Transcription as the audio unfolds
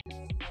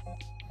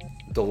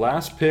the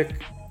last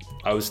pick,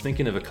 I was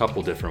thinking of a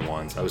couple different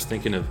ones. I was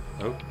thinking of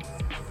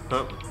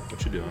Oh,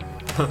 what you doing?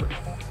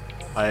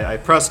 I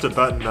pressed a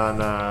button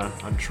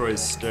on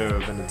Troy's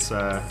stove and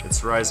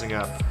it's rising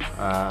up.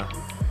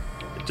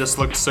 It just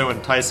looked so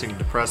enticing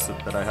to press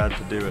it that I had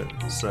to do it.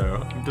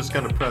 So I'm just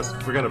gonna press.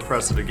 We're gonna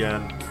press it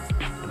again,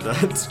 and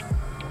that's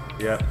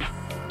yeah.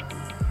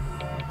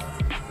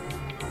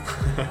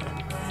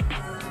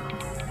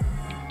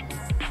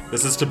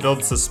 This is to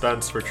build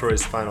suspense for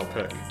Troy's final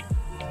pick.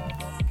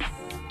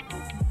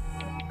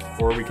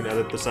 Or we can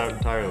edit this out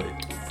entirely.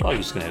 Probably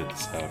just gonna edit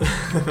this out.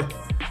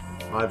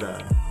 My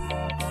bad.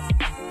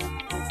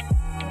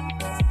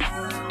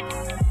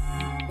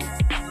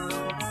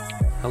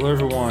 Hello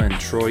everyone,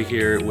 Troy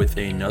here with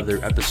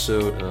another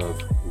episode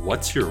of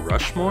What's Your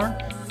Rushmore?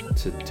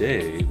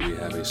 Today we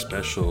have a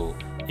special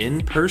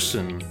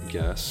in-person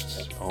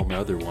guest. All my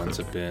other ones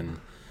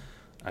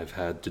I've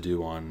had to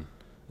do on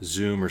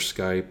Zoom or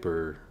Skype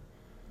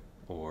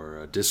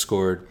or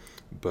Discord,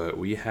 but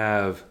we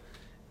have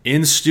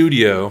in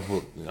studio,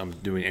 well, I'm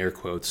doing air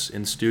quotes,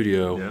 in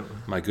studio,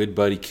 my good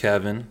buddy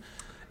Kevin,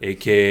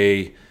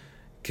 aka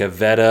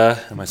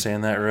Kavetta. Am I saying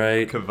that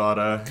right?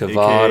 Kavada.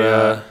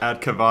 Kavada.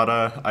 At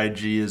Kavada.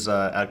 IG is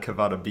at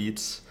Kavada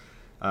Beats.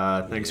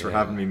 Thanks for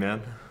having me,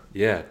 man.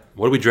 Yeah.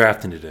 What are we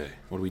drafting today?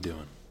 What are we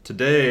doing?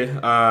 Today,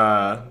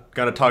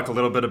 gonna talk a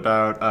little bit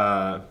about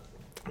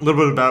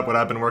what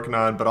I've been working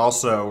on, but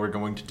also we're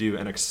going to do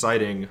an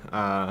exciting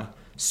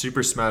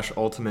Super Smash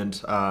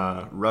Ultimate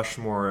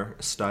Rushmore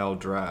style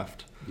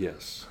draft.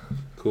 Yes.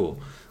 Cool.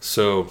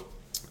 So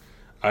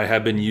I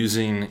have been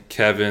using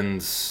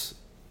Kevin's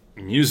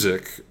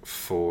music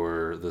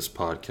for this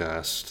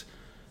podcast.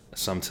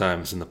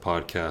 Sometimes in the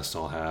podcast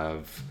I'll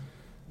have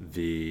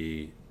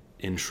the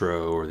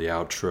intro or the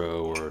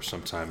outro, or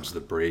sometimes the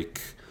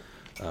break.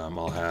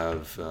 I'll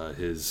have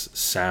his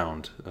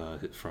sound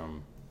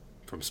from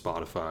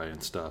Spotify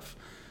and stuff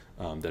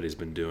that he's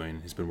been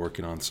doing. He's been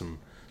working on some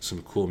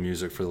cool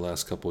music for the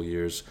last couple of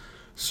years.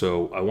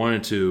 So I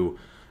wanted to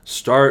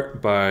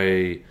start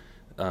by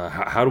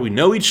how do we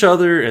know each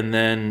other, and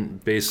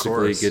then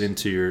basically get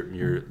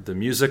into the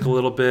music a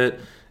little bit,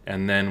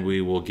 and then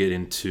we will get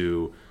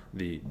into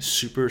the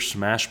Super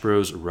Smash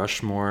Bros.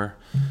 Rushmore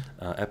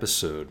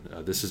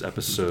episode. This is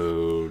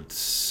episode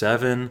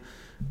 7,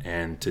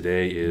 and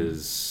today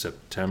is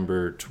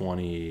September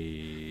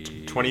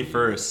 21st.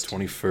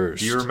 21st.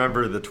 Do you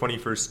remember the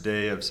 21st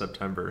day of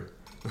September?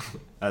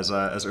 as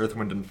Earth,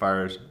 Wind, and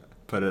Fire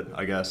put it,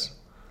 I guess.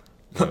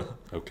 Yeah,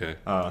 okay.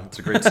 It's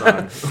a great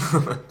song.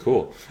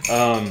 Cool.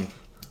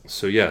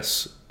 So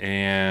yes,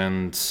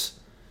 and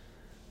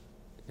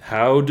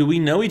how do we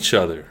know each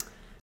other?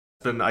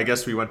 I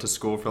guess we went to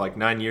school for like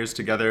 9 years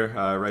together,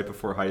 right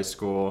before high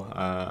school.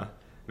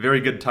 Very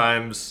good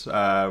times.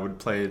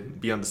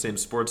 Would be on the same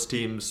sports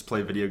teams,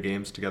 play video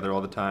games together all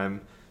the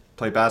time,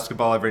 play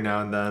basketball every now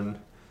and then.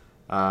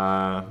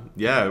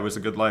 Yeah, it was a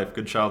good life,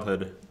 good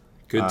childhood.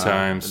 Good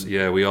times.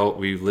 Yeah,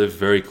 we live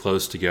very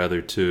close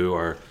together too.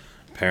 Our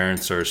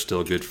parents are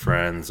still good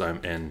friends.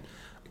 And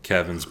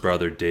Kevin's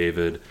brother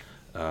David,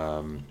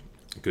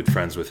 good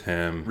friends with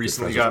him.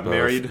 Recently got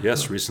married.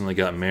 Yes, recently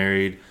got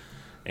married.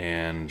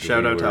 And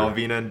shout out to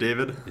Alvina and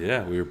David.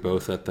 Yeah, we were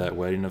both at that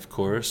wedding, of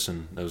course,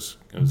 and it was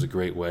a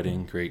great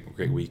wedding, great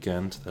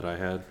weekend that I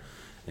had,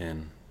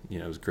 and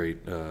it was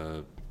great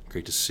to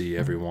see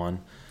everyone.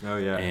 Oh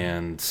yeah.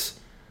 And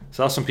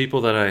saw some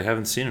people that I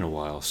haven't seen in a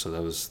while, so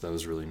that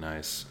was really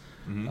nice.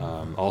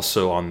 Mm-hmm.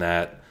 Also on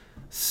that,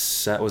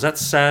 was that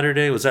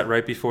Saturday? Was that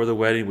right before the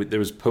wedding? There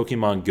was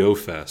Pokemon Go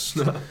Fest.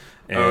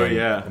 Oh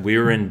yeah. We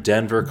were in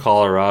Denver,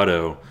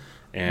 Colorado,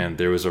 and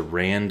there was a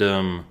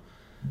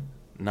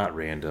not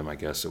random, I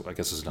guess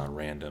it's not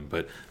random,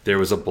 but there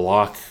was a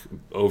block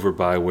over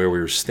by where we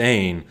were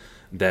staying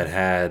that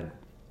had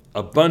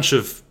a bunch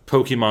of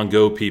Pokemon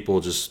Go people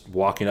just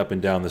walking up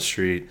and down the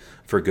street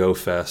for Go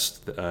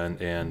Fest,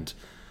 and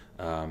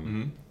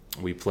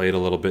we played a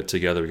little bit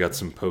together. We got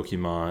some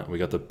Pokemon. We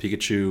got the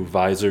Pikachu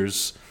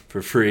visors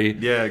for free.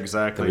 Yeah,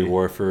 exactly. That we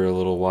wore for a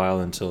little while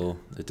until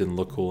it didn't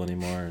look cool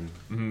anymore.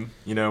 And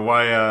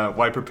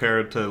why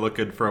prepare to look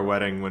good for a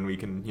wedding when we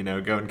can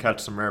go and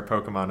catch some rare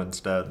Pokemon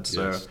instead?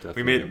 So yes,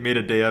 we made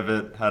a day of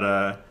it. Had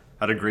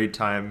a great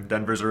time.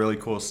 Denver's a really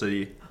cool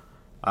city.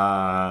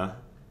 Yeah,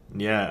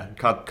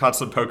 caught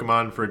some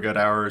Pokemon for a good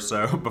hour or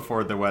so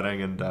before the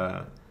wedding, and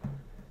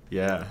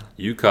yeah.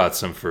 You caught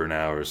some for an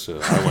hour, so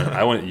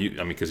I went.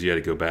 Because you had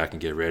to go back and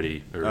get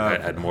ready, or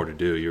had more to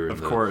do. You were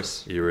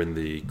course. You were in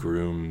the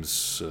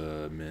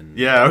groomsmen.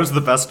 Yeah, I was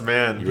the best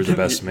man. You were the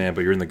best man,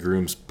 but you're in the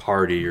groom's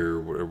party, or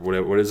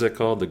what is it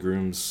called? The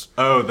groom's.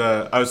 Oh,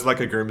 I was like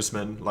a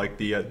groomsman. Like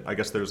I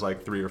guess there's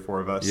like 3 or 4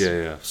 of us.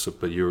 Yeah. So,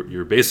 but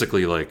you're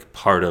basically like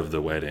part of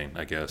the wedding,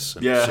 I guess.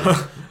 Yeah.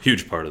 So,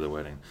 huge part of the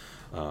wedding.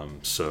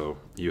 So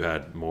you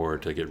had more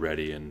to get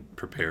ready and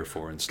prepare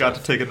for and stuff.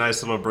 Got to take a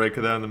nice little break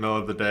there in the middle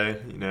of the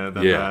day, then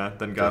got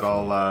definitely.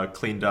 All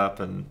cleaned up,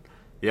 and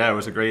yeah, it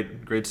was a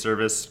great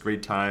service,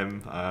 great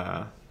time.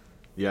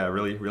 Yeah,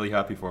 really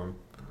happy for him.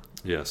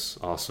 Yes,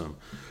 awesome.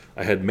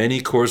 I had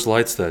many Coors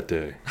Lights that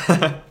day,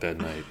 that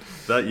night.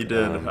 That you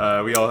did.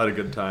 We all had a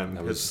good time.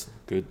 That was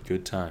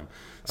good time.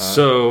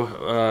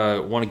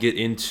 So, want to get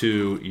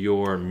into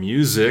your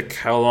music.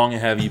 How long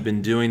have you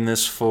been doing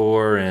this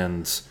for,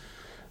 and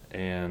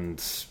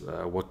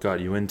what got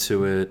you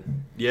into it?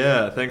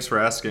 Yeah, thanks for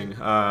asking. In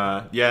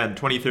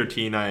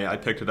 2013, I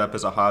picked it up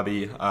as a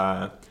hobby.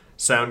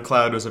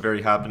 SoundCloud was a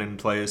very happening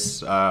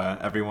place.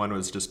 Everyone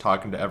was just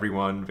talking to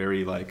everyone,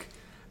 very like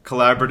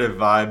collaborative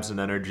vibes and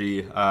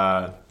energy.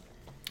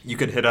 You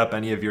could hit up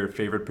any of your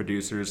favorite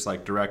producers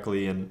like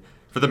directly, and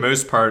for the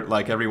most part,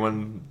 like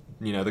everyone,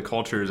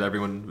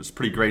 everyone was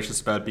pretty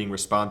gracious about being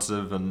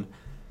responsive and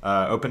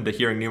open to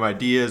hearing new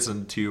ideas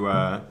and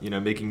to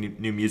making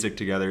new music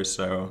together.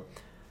 So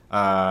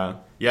I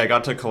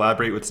got to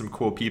collaborate with some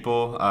cool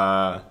people.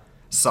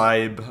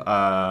 Saib,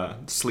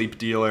 Sleep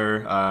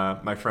Dealer,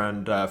 my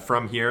friend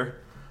from here,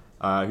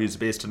 who's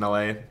based in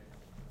LA.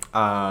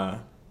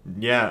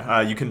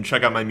 You can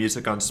check out my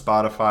music on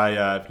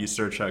Spotify if you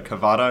search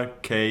Kevatta,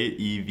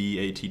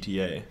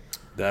 Kevatta.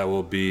 That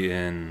will be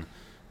in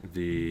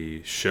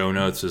the show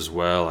notes as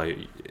well.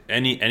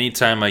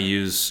 Anytime I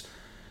use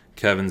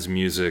Kevin's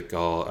music,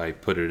 I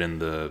put it in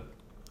the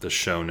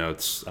show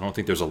notes. I don't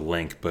think there's a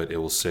link, but it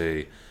will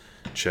say,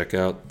 check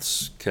out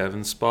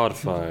Kevin's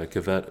Spotify.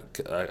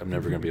 I'm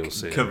never gonna be able to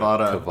say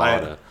Kevatta.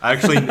 Kevatta. I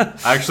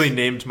actually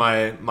named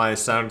my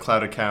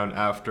SoundCloud account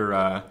after.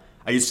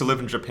 I used to live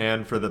in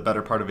Japan for the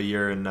better part of a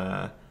year in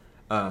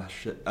I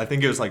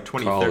think it was like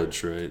 2013.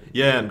 College, right?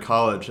 Yeah, in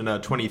college in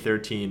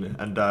 2013,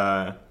 and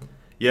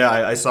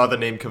I saw the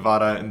name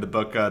Kevatta in the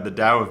book The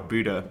Tao of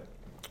Buddha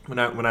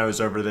when I was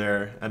over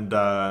there, and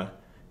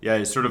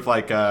he's sort of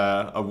like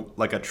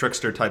a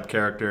trickster type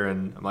character,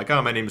 and I'm like,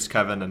 oh, my name is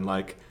Kevin, and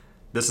like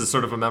this is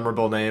sort of a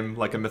memorable name,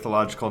 like a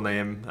mythological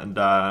name, and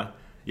I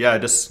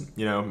just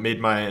made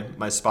my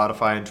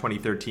Spotify in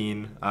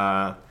 2013.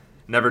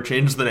 Never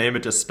changed the name;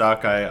 it just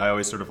stuck. I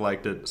always sort of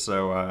liked it,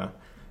 so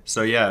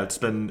it's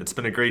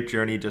been a great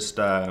journey, just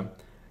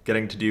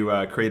getting to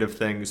do creative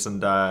things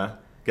and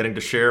getting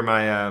to share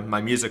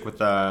my music with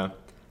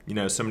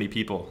so many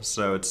people.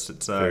 So it's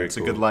cool. A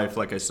good life,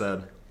 like I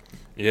said.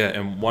 Yeah,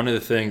 and one of the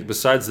things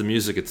besides the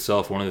music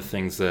itself, one of the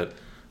things that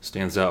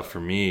stands out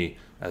for me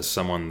as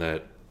someone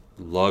that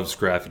loves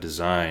graphic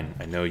design,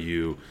 I know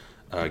you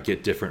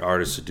get different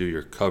artists to do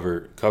your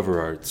cover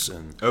arts,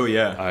 and oh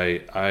yeah,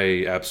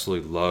 I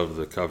absolutely love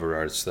the cover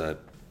arts that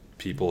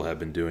people have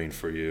been doing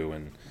for you,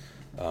 and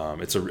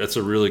it's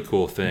a really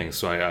cool thing.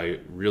 So I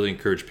really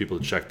encourage people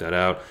to check that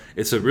out.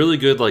 It's a really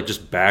good like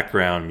just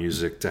background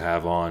music to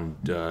have on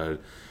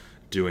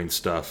doing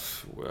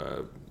stuff.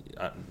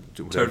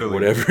 Totally.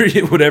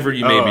 Whatever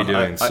you may be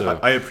doing.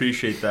 I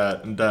appreciate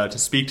that, and to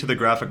speak to the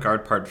graphic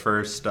art part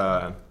first.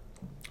 I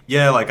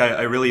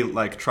really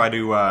like try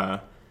to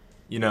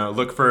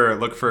look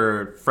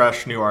for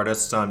fresh new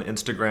artists on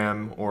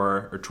Instagram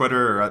or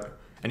Twitter or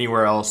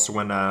anywhere else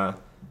when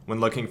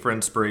looking for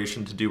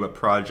inspiration to do a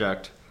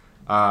project.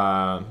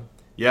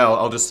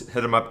 I'll just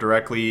hit them up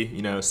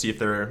directly, see if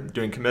they're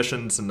doing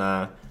commissions,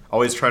 and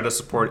always try to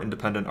support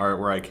independent art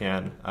where I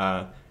can.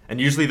 And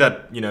usually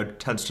that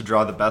tends to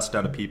draw the best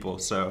out of people.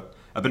 So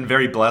I've been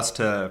very blessed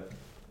to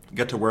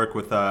get to work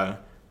with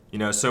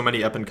so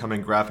many up and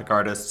coming graphic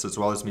artists as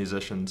well as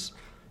musicians.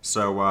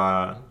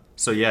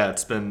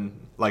 It's been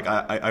like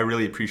I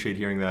really appreciate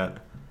hearing that.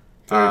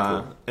 Very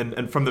cool.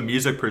 And from the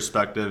music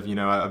perspective,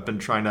 I've been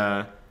trying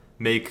to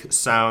make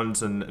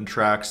sounds and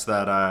tracks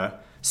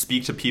that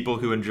speak to people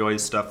who enjoy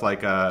stuff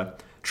like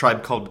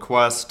Tribe Called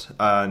Quest,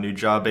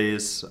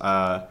 Nujabes,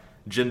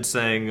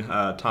 Ginseng,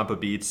 Tampa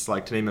Beats,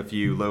 like to name a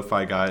few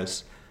lo-fi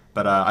guys.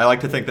 But I like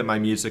to think that my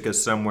music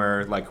is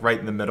somewhere like right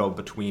in the middle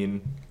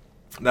between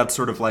that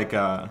sort of like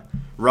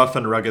rough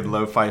and rugged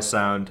lo-fi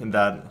sound and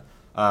that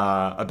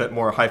a bit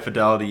more high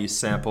fidelity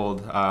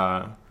sampled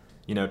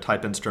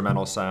type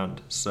instrumental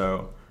sound.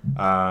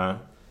 I'm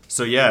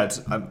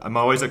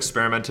always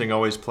experimenting,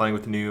 always playing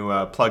with new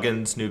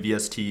plugins, new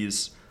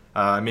VSTs.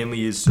 I mainly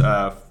use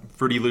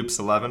Fruity Loops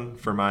 11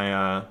 for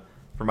my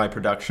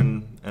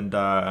production, and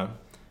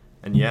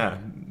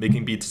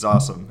making beats is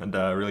awesome, and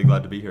really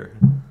glad to be here.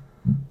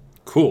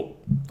 Cool,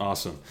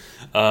 awesome.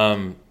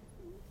 I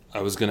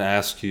was gonna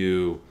ask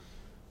you,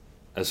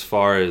 as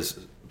far as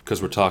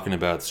because we're talking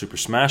about Super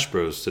Smash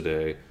Bros.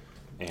 Today,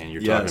 and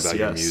you're talking about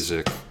your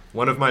music.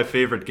 One of my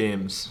favorite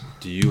games.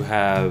 Do you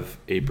have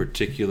a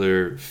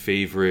particular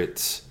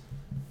favorite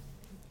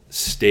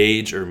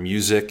stage or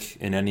music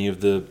in any of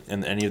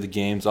the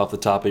games off the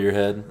top of your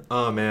head?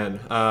 Oh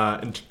man,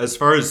 as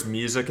far as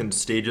music and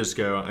stages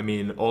go, I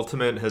mean,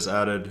 Ultimate has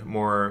added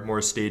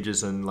more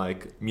stages and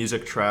like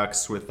music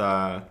tracks with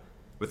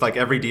like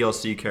every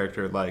DLC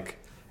character. Like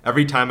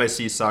every time I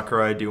see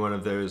Sakurai do one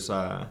of those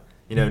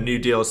new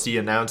DLC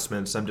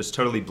announcements, I'm just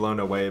totally blown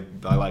away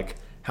by like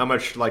how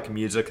much like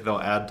music they'll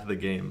add to the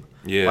game.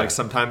 Yeah. Like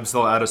sometimes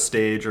they'll add a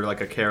stage or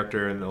like a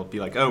character, and they'll be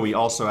like, oh, we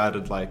also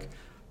added like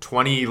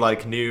 20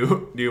 like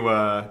new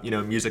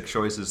music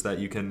choices that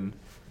you can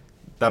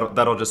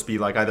that'll just be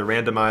like either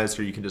randomized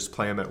or you can just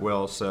play them at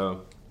will.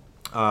 So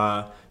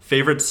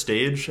Favorite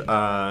stage?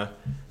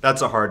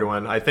 That's a hard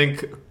one. I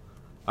think.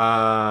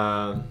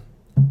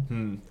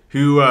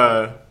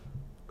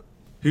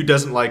 Who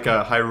doesn't like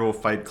a Hyrule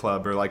Fight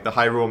Club or like the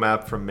Hyrule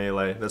map from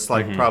Melee? That's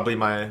like probably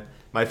my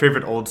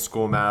favorite old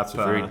school map. It's a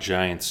very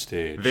giant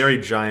stage. Very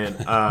giant.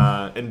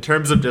 In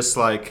terms of just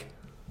like,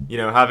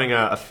 having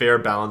a fair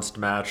balanced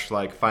match,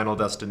 like Final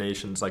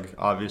Destination's like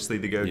obviously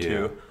the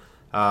go-to.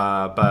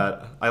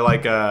 But I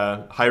like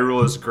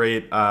Hyrule is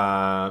great.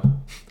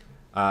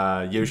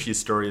 Yoshi's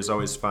Story is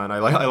always fun. I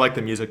like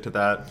the music to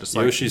that. Just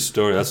like Yoshi's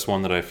Story, that's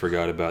one that I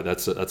forgot about.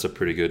 That's a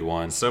pretty good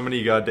one. So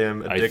many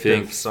goddamn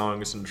addictive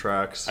songs and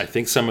tracks. I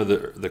think some of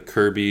the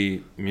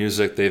Kirby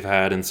music they've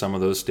had in some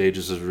of those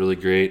stages is really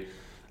great.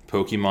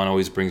 Pokemon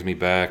always brings me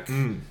back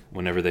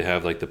whenever they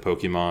have like the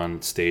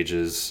Pokemon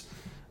stages.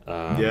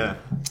 The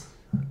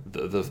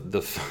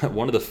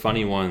one of the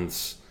funny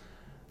ones,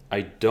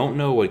 I don't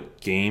know what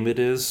game it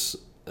is.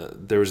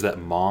 There was that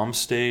mom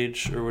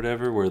stage or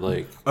whatever where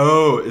like...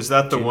 Oh, is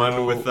that the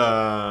one with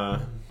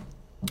the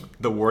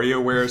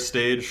WarioWare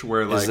stage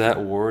where like... Is that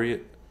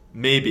Wario?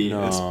 Maybe.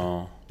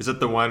 No. Is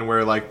it the one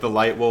where like the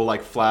light will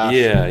like flash?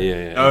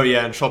 Yeah. Oh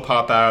yeah, and she'll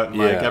pop out and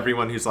like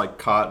everyone who's like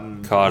caught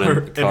in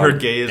her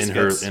gaze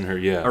gets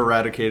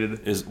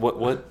eradicated. Is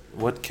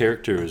what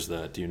character is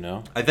that? Do you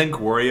know? I think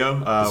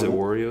Wario. Is it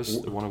Wario's?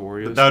 One of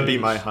Wario's? That would be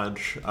my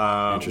hunch.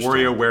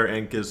 WarioWare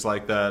Inc. is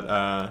like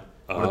that.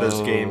 One of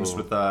those games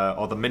with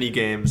all the mini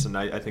games, and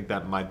I think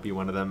that might be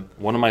one of them.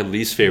 One of my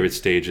least favorite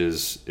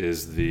stages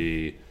is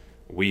the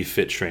Wii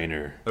Fit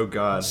Trainer. Oh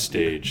God,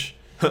 stage.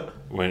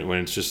 when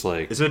it's just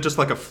like, isn't it just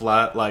like a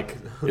flat like?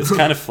 It's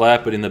kind of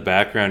flat, but in the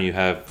background you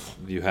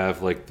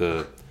have like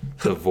the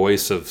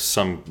voice of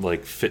some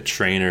like fit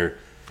trainer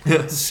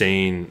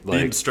saying like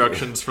the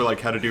instructions for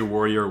like how to do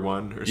Warrior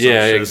 1 or something.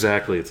 Yeah,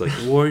 exactly. It's like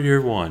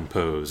Warrior 1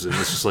 pose, and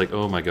it's just like,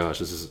 oh my gosh,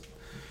 this is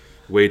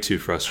way too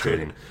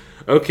frustrating.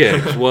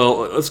 Okay,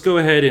 well, let's go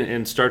ahead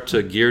and start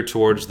to gear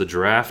towards the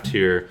draft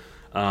here.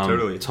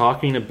 Totally.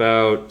 Talking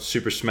about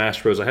Super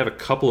Smash Bros., I have a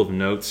couple of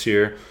notes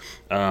here.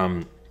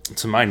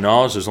 To my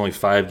knowledge, there's only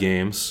 5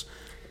 games.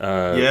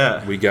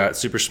 We got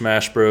Super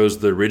Smash Bros.,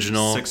 the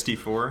original.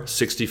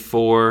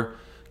 64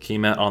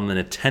 came out on the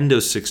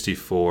Nintendo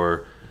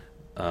 64.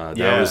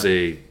 That was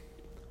a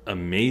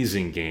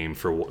amazing game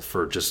for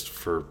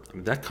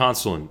that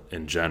console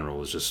in general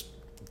was just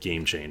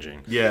game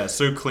changing. Yeah,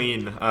 so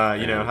clean.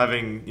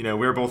 Having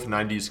we're both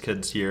 90s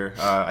kids here.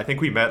 I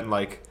think we met in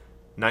like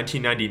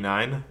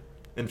 1999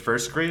 in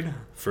first grade.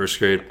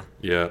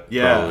 Yeah.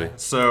 Probably.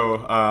 So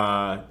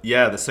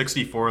the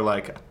 64,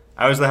 like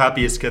I was the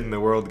happiest kid in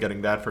the world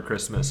getting that for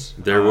Christmas.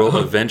 There will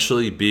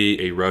eventually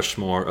be a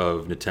Rushmore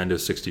of Nintendo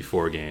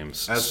 64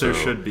 games. There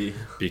should be.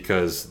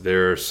 Because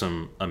there are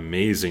some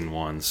amazing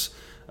ones.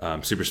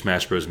 Super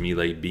Smash Bros.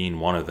 Melee being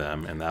one of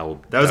them, and that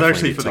was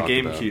actually for the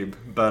GameCube.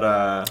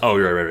 But oh,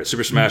 you're right.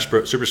 Super Smash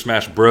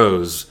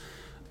Bros.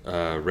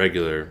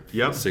 Regular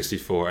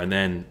 64, and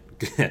then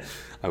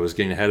I was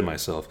getting ahead of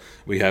myself.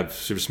 We have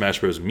Super Smash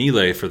Bros.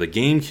 Melee for the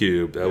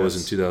GameCube. That was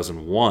in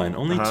 2001.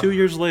 Only 2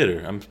 years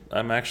later.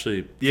 I'm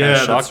actually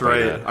shocked that's right.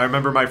 by that. I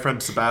remember my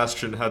friend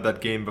Sebastian had that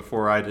game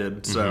before I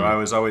did, so I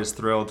was always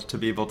thrilled to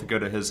be able to go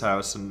to his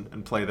house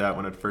and play that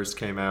when it first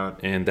came out.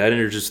 And that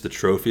introduced the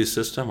trophy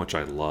system, which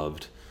I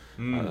loved.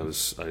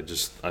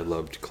 I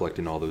loved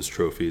collecting all those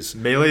trophies.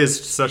 Melee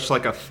is such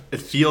like it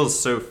feels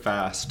so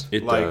fast.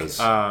 It does.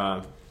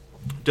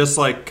 Just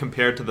like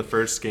compared to the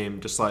first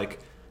game, just like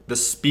the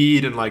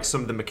speed and like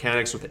some of the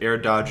mechanics with air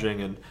dodging,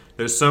 and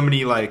there's so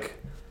many like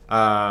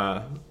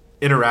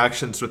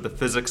interactions with the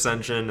physics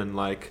engine and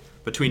like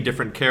between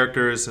different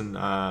characters, and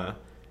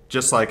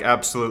just like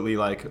absolutely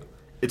like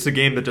it's a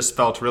game that just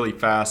felt really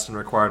fast and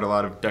required a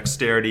lot of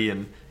dexterity,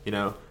 and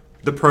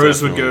the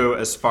pros would go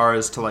as far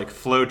as to like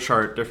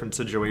flowchart different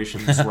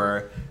situations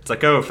where it's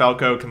like, oh,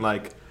 Falco can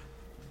like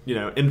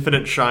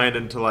infinite shine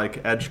into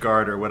like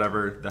Edgeguard or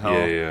whatever the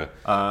hell. Yeah.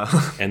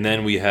 And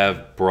then we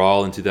have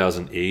Brawl in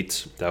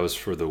 2008. That was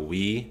for the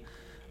Wii,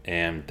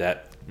 and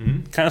that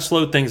kind of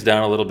slowed things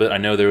down a little bit. I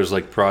know there was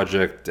like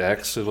Project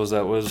X. Was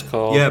that what it was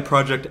called? Yeah,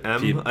 Project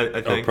M.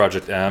 I think.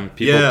 Project M.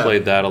 People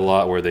played that a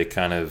lot, where they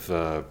kind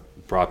of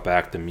brought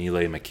back the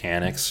melee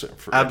mechanics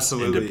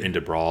into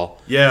Brawl.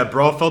 Yeah,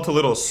 Brawl felt a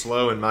little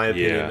slow in my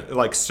opinion.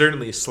 Like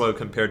certainly slow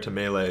compared to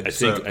Melee.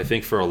 I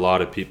think for a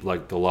lot of people,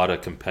 like a lot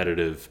of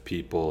competitive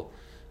people,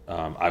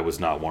 I was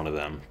not one of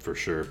them for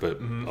sure,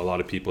 but a lot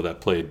of people that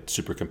played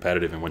super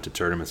competitive and went to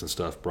tournaments and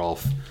stuff, Brawl,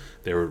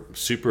 they were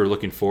super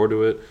looking forward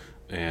to it,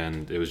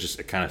 and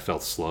it kind of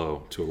felt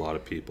slow to a lot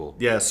of people.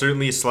 Yeah,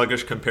 certainly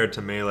sluggish compared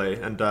to Melee.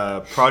 And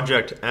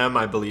Project M,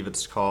 I believe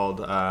it's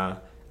called,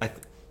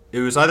 it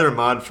was either a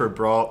mod for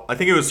Brawl. I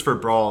think it was for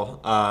Brawl.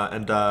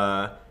 It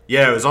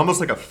was almost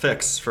like a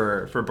fix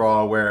for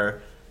Brawl,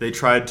 where they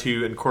tried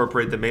to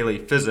incorporate the Melee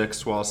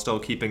physics while still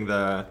keeping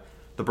the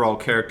Brawl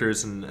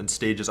characters and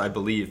stages, I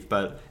believe.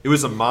 But it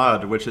was a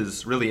mod, which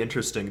is really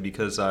interesting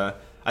because I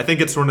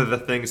think it's one of the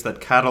things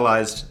that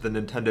catalyzed the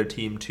Nintendo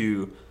team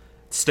to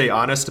stay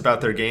honest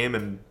about their game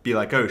and be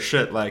like, oh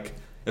shit, like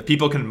if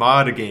people can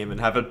mod a game and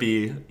have it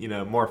be,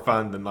 more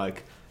fun, then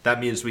like that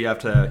means we have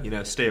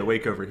to, stay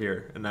awake over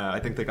here. And I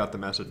think they got the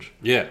message.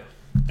 Yeah.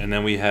 And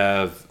then we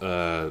have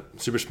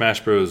Super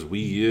Smash Bros.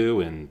 Wii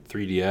U and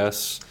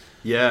 3DS.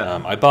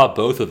 Yeah. I bought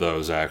both of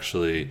those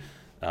actually,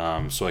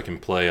 so I can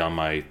play on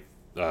my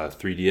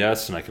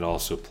 3DS and I can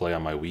also play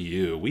on my Wii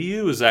U. Wii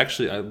U is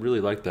actually, I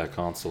really like that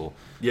console.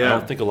 Yeah. I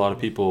don't think a lot of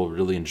people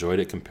really enjoyed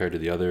it compared to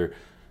the other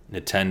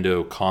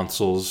Nintendo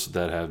consoles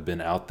that have been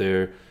out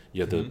there.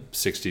 You have the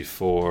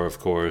 64, of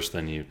course.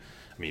 Then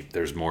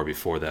there's more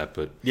before that,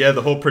 but yeah,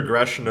 the whole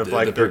progression of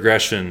the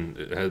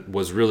progression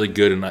was really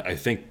good, and I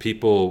think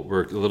people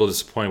were a little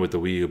disappointed with the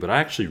Wii U, but I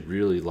actually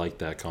really liked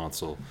that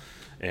console,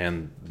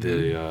 and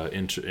the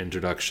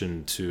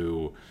introduction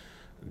to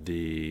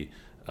the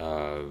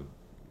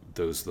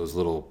those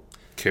little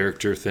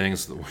character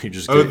things. You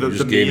just gave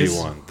me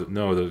one.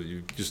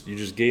 You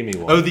just gave me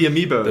one. Oh, the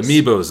amiibos.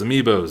 The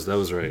amiibos. That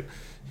was right.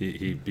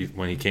 He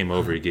when he came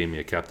over, he gave me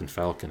a Captain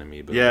Falcon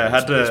amiibo. Yeah,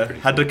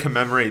 had to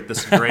commemorate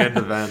this grand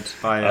event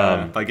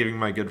by giving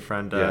my good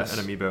friend an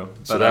amiibo.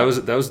 But, so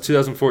that was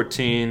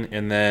 2014,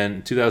 and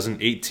then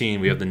 2018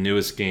 we have the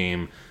newest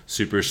game,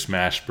 Super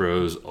Smash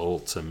Bros.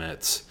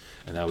 Ultimate,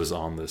 and that was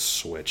on the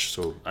Switch.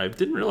 So I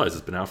didn't realize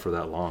it's been out for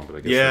that long, but I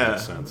guess that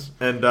makes sense.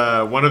 And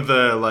one of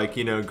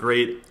the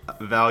great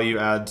value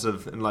adds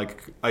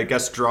I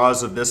guess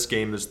draws of this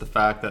game is the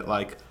fact that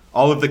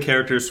all of the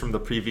characters from the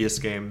previous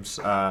games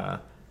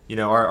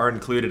are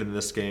included in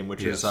this game,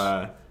 which is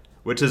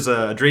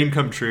a dream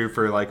come true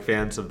for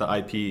fans of the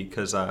IP,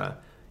 because I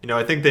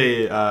think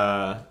they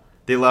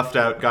left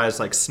out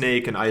guys like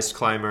Snake and Ice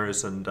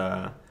Climbers and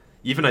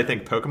even I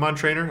think Pokemon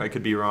Trainer. I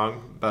could be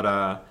wrong, but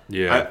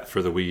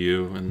for the Wii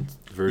U and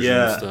version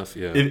and stuff.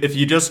 Yeah, if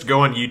you just go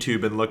on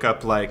YouTube and look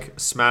up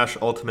Smash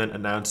Ultimate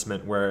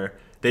announcement, where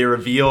they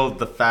revealed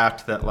the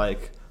fact that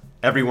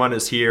everyone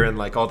is here and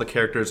like all the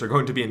characters are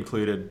going to be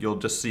included. You'll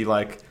just see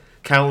like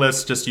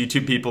countless just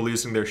YouTube people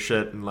losing their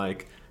shit, and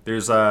like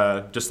there's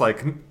just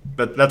like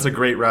that's a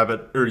great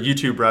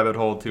YouTube rabbit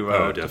hole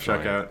to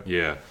check out.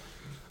 Yeah.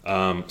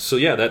 So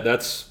yeah,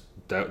 that's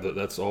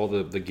all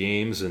the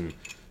games, and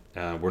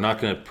we're not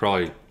going to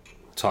probably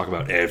talk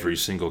about every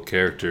single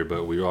character,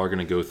 but we are going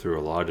to go through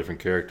a lot of different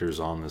characters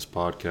on this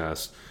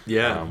podcast.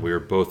 Yeah. We're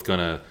both going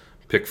to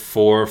pick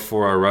 4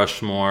 for our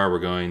Rushmore. We're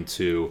going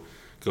to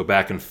go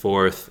back and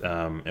forth,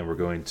 and we're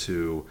going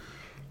to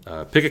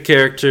pick a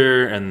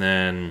character and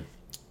then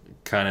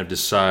kind of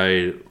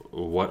decide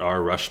what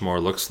our Rushmore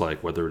looks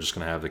like, whether we're just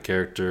going to have the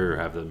character or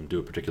have them do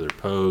a particular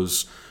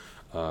pose,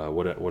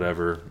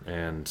 whatever.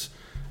 And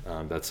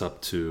that's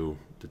up to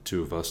the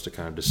two of us to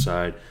kind of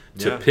decide.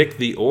 To pick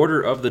the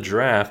order of the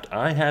draft,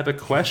 I have a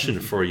question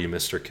for you,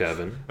 Mr.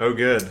 Kevin. Oh,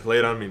 good. Lay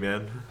it on me,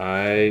 man.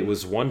 I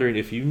was wondering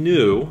if you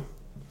knew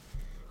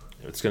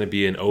it's going to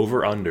be an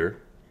over-under.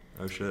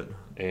 Oh, shit.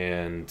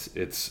 And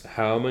it's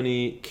how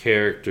many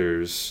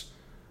characters,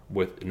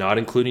 with not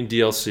including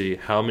DLC,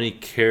 how many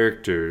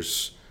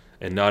characters,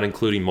 and not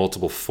including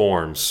multiple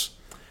forms.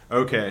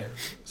 Okay.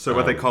 So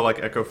what they call like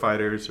Echo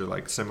Fighters or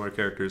like similar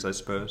characters, I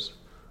suppose.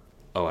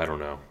 Oh, I don't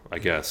know. I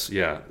guess,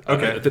 yeah.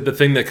 Okay. The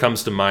thing that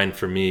comes to mind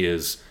for me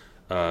is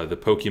the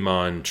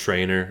Pokemon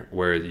Trainer,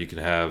 where you can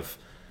have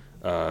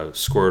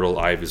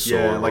Squirtle,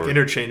 Ivysaur, like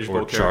interchangeable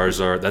or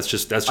Charizard. That's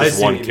just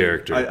one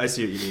character. I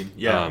see what you mean.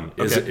 Yeah.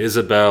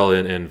 Isabelle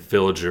and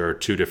Villager are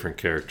 2 different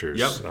characters.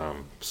 Yep.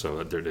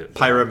 So they're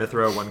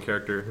Pyramithra, 1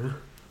 character.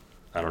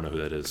 I don't know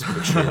who that is.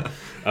 But sure.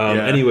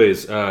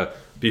 Anyways,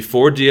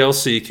 before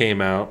DLC came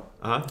out,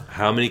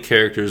 how many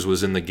characters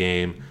was in the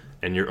game?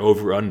 And your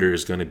over/under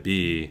is going to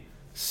be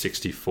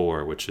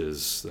 64, which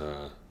is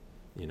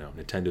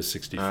Nintendo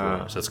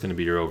 64. So that's going to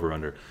be your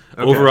over/under.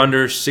 Okay.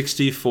 Over/under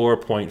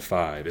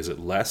 64.5. Is it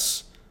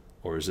less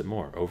or is it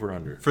more?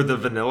 Over/under for the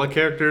vanilla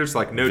characters,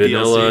 like no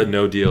vanilla, DLC.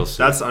 No DLC.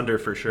 That's under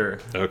for sure.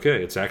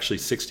 Okay, it's actually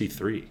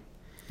 63.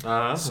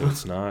 So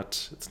it's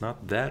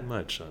not that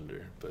much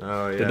under.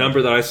 But the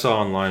number that I saw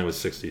online was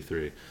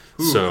 63.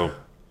 Ooh. So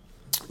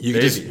you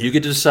get to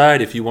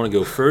decide if you want to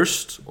go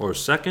first or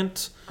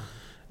second.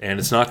 And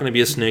it's not going to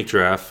be a snake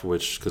draft,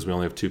 because we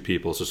only have 2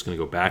 people, so it's going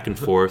to go back and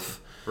forth.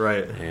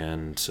 Right.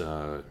 And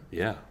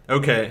yeah.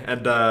 Okay,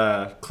 and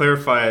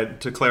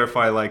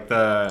clarify, like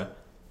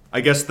I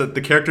guess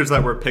the characters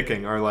that we're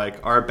picking are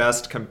like our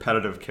best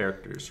competitive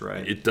characters,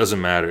 right? It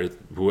doesn't matter.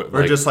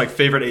 Or just like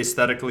favorite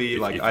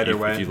aesthetically, either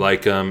way. If you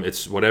like them,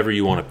 it's whatever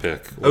you want to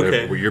pick.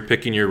 Okay. Where you're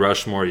picking your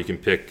Rushmore, you can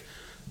pick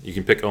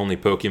only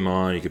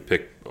Pokemon. You could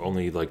pick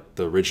only like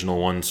the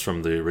original ones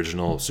from the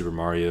original Super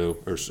Mario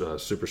or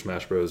Super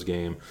Smash Bros.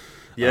 Game.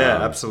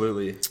 Yeah,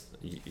 absolutely.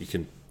 You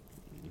can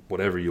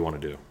whatever you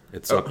want to do.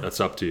 That's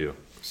up to you.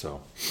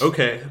 So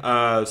okay,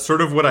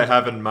 sort of what I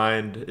have in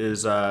mind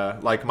is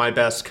like my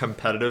best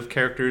competitive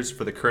characters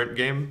for the current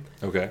game.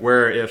 Okay.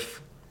 Where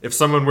if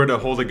someone were to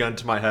hold a gun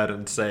to my head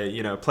and say,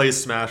 play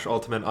Smash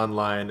Ultimate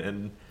Online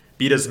and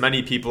beat as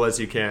many people as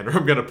you can, or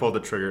I'm gonna pull the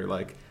trigger.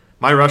 Like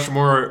my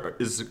Rushmore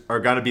are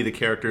gonna be the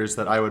characters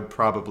that I would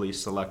probably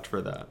select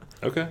for that.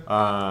 Okay.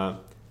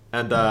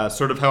 And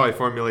sort of how I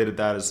formulated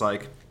that is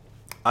like,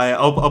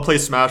 I'll play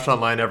Smash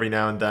Online every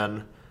now and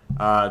then.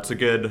 It's a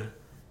good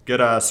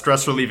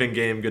stress relieving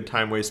game, good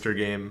time waster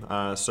game.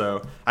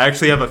 So I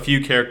actually have a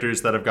few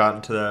characters that have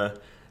gotten to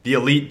the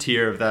elite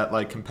tier of that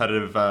like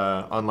competitive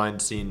online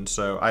scene.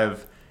 So I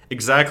have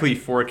exactly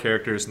 4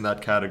 characters in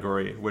that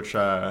category, which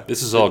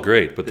This is all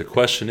great, but the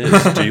question is,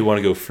 do you want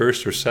to go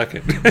first or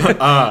second?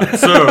 I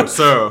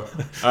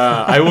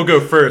will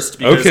go first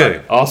because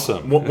Okay,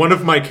 awesome. one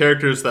of my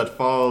characters that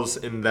falls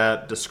in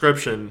that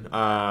description,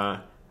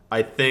 I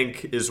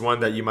think, is one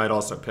that you might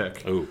also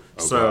pick. Oh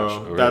so gosh.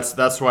 All right.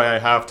 that's why I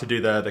have to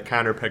do the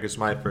counter pick as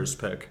my first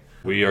pick.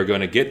 We are going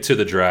to get to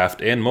the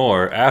draft and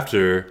more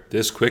after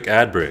this quick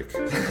ad break.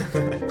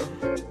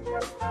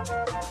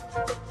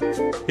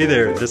 Hey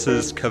there, this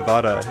is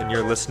Kavada, and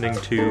you're listening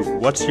to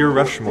What's Your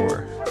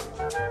Rushmore?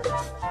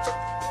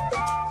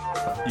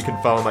 You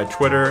can follow my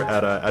Twitter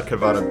at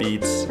Kavada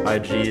Beats.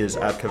 IG is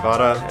at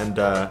Kavada, and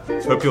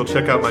hope you'll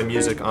check out my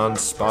music on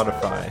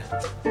Spotify.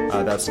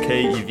 That's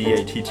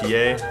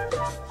Kevatta.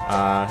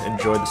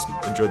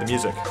 Enjoy the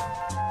music.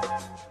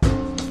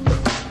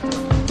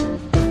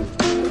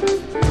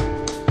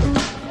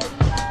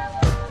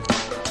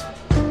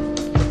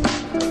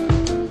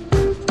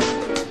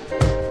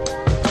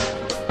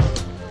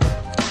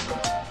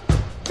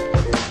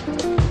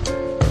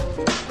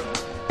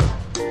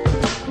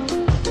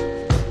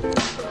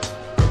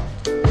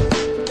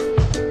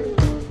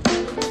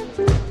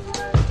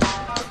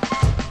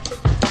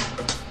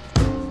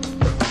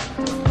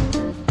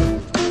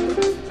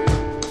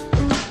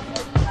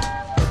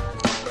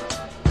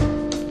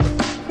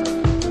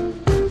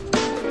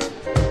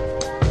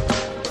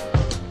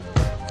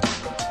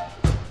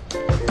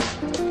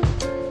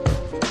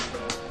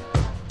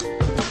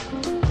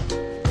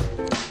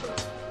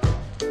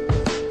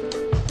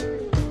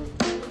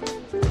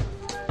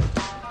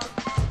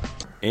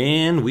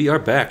 And we are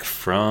back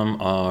from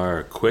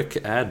our quick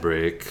ad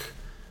break,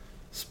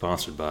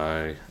 sponsored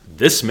by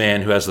this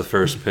man who has the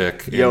first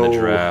pick in the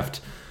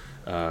draft,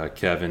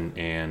 Kevin,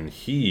 and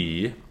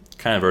he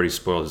kind of already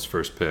spoiled his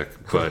first pick,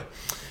 but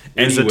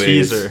It's a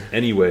teaser.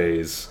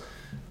 Anyways,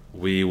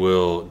 we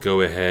will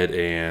go ahead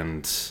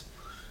and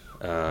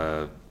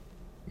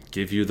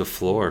give you the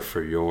floor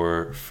for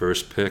your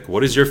first pick.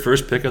 What is your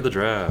first pick of the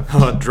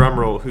draft? Drum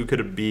roll, who could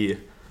it be?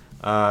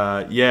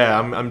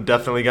 I'm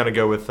definitely gonna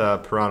go with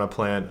Piranha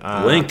Plant.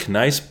 Link,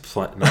 nice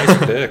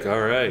pick.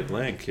 All right,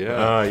 Link,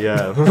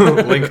 yeah.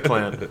 Link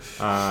Plant.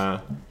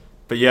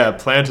 But yeah,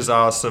 Plant is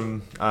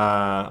awesome.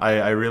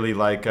 I really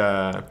like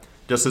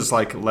just his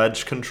like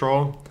ledge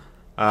control.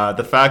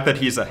 The fact that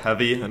he's a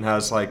heavy and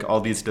has like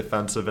all these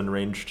defensive and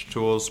ranged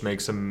tools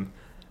makes him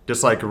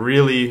just like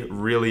really,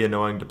 really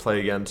annoying to play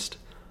against.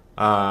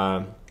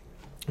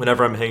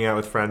 Whenever I'm hanging out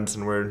with friends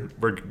and we're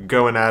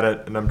going at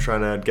it and I'm trying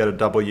to get a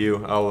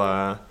W,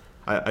 I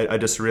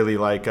just really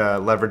like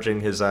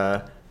leveraging his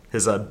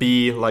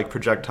B like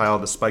projectile,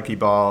 the spiky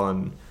ball,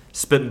 and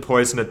spitting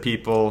poison at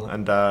people,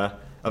 and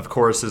of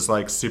course his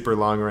like super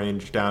long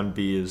range down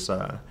B is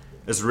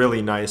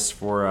really nice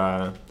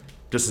for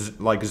just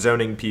like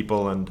zoning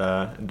people and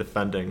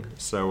defending.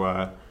 So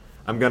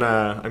I'm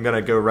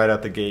gonna go right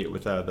out the gate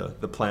with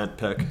the Plant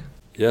pick.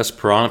 Yes,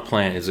 Piranha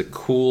Plant is a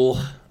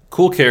cool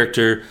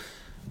character.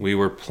 We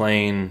were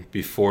playing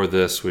before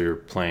this. We were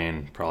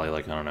playing probably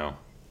like, I don't know,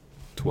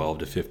 12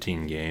 to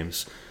 15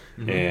 games.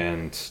 Mm-hmm.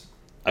 And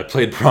I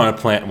played Piranha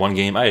Plant one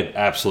game. I had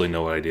absolutely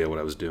no idea what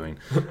I was doing.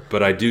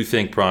 But I do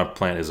think Piranha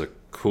Plant is a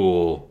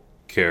cool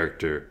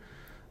character.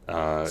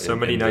 So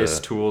many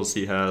nice tools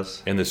he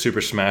has. In the Super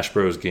Smash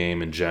Bros.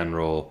 Game in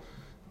general,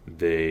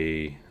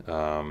 they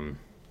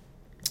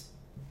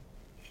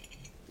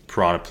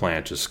Piranha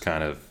Plant just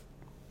kind of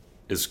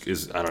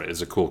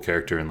is a cool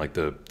character in like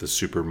the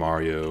Super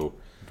Mario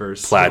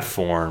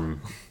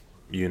platform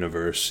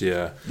universe.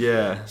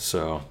 Yeah.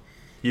 So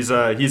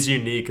he's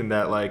unique in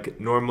that like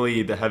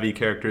normally the heavy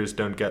characters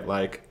don't get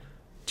like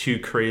too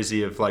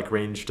crazy of like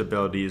ranged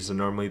abilities, and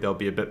normally they'll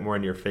be a bit more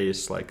in your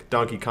face like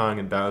Donkey Kong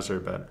and Bowser,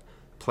 but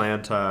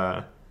Plant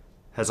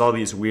has all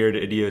these weird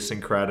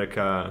idiosyncratic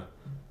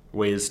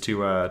ways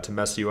to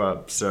mess you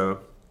up. So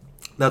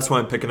that's why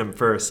I'm picking him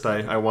first.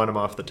 I want him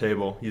off the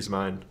table. He's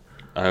mine.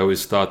 I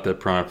always thought that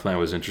Piranha Plant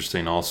was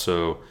interesting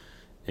also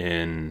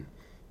in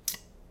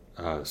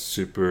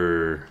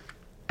Super...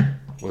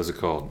 What is it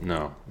called?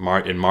 No.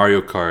 In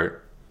Mario Kart.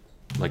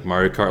 Like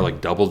Mario Kart,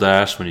 like Double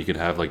Dash, when you could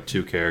have like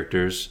two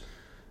characters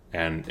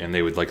and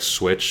they would like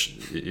switch.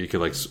 You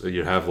could like...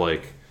 You'd have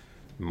like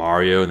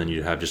Mario and then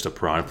you'd have just a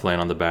Piranha Plant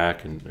on the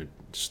back, and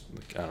just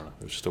like, I don't know.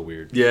 It was just a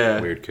weird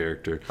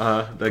character.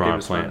 That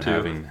Piranha Plant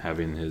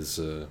having his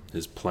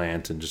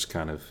plant and just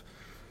kind of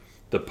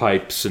the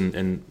pipes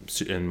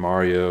and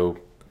Mario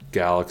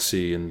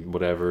Galaxy and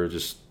whatever,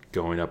 just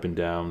going up and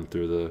down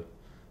through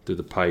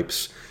the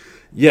pipes.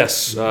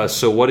 Yes.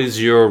 So what is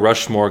your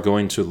Rushmore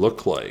going to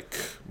look like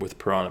with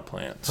Piranha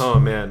Plant? Oh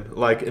man,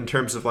 like in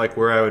terms of like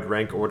where I would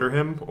rank order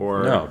him,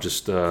 or no,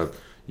 just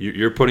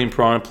you're putting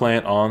Piranha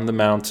Plant on the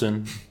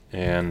mountain,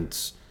 and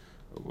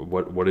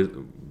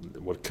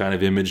what kind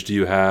of image do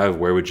you have?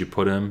 Where would you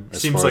put him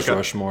as Seems far like as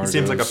Rushmore he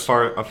seems like goes?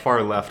 a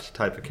far left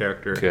type of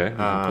character. Okay, you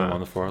can put him on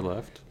the far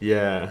left.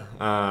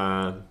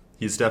 Yeah,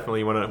 he's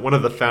definitely one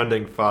of the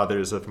founding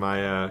fathers of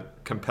my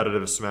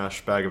competitive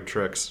Smash bag of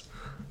tricks.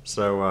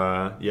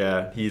 So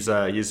yeah, he's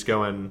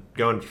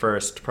going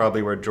first,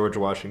 probably where George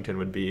Washington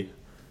would be.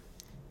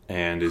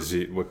 And is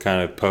he what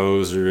kind of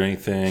pose or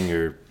anything,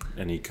 or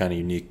any kind of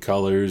unique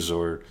colors,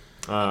 or?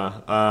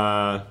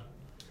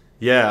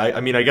 Yeah, I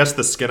mean, I guess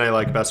the skin I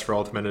like best for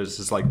Ultimate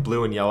is like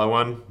blue and yellow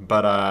one,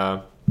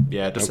 but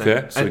yeah, just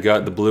Okay, so we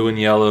got the blue and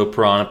yellow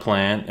Piranha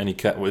Plant,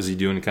 and was he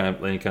doing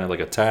any kind of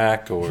like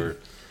attack or?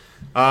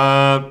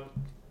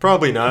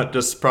 Probably not.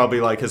 Just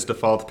probably like his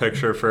default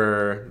picture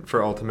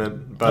for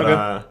Ultimate, but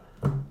Okay.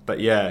 but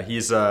yeah,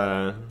 he's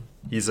a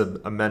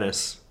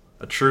menace,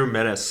 a true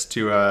menace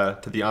to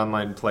the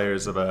online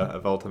players of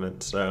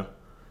Ultimate. So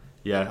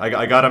yeah,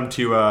 I got him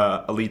to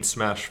Elite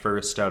Smash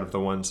first out of the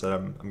ones that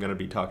I'm gonna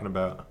be talking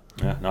about.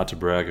 Yeah, not to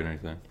brag or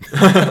anything.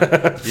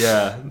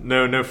 Yeah,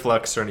 no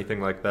flex or anything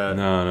like that.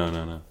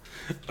 No.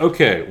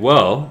 Okay,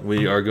 well,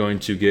 we are going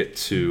to get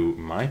to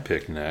my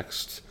pick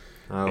next.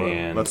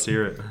 And Let's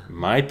hear it.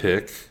 my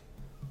pick,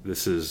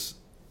 this is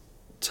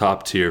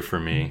top tier for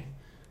me.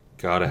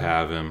 Gotta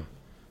have him.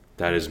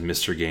 That is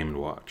Mr. Game &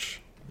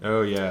 Watch.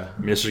 Oh yeah,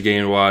 Mr.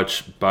 Game &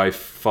 Watch, by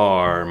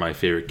far my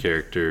favorite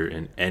character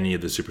in any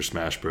of the Super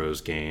Smash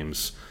Bros.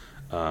 Games.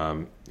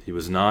 He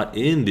was not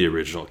in the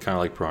original, kind of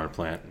like Piranha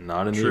Plant,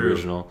 not in the True.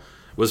 original.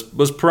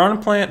 Was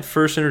Piranha Plant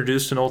first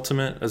introduced in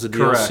Ultimate as a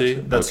DLC?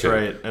 Correct. That's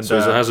right. And So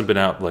it hasn't been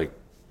out like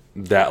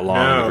that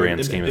long in the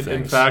grand scheme of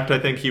things. In fact, I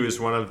think he was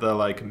one of the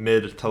like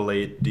mid to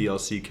late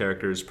DLC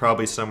characters,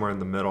 probably somewhere in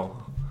the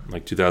middle.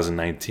 Like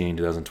 2019,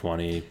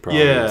 2020,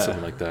 probably Yeah.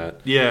 something like that.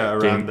 Yeah,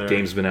 around there.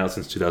 Game's been out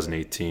since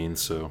 2018,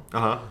 so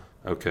Uh-huh.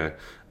 okay.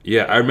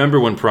 Yeah, I remember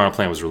when Piranha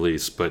Plant was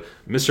released, but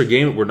Mr.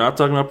 Game, we're not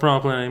talking about Piranha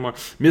Plant anymore.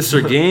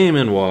 Mr. Game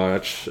 &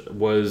 Watch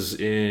was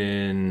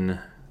in...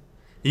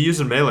 He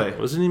used a melee.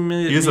 Wasn't he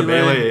Melee? He was a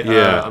melee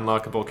Yeah.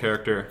 unlockable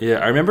character. Yeah,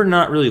 I remember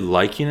not really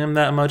liking him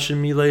that much in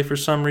Melee for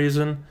some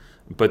reason,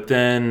 but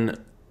then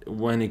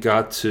when he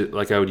got to,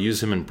 like, I would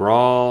use him in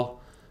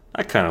Brawl,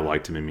 I kind of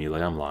liked him in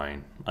Melee. I'm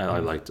lying. I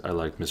liked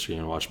Mr.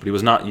 Game & Watch, but he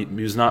was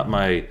not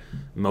my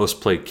most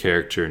played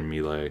character in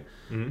Melee.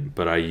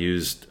 But I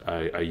used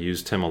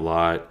him a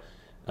lot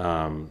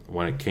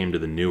when it came to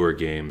the newer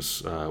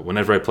games.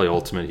 Whenever I play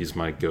Ultimate, he's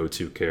my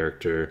go-to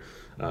character.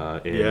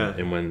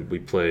 And when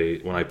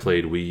I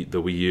played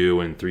the Wii U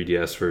and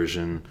 3DS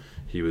version,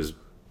 he was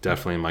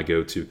definitely my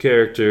go-to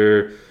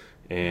character.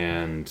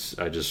 And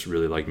I just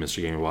really like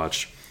Mr. Game &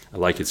 Watch. I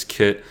like his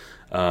kit.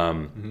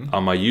 On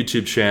my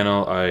YouTube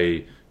channel,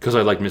 because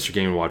I like Mr.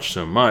 Game & Watch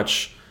so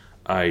much,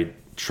 I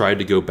tried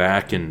to go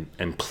back and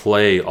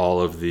play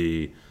all of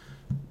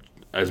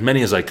as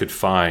many as I could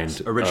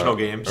find. Original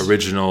games?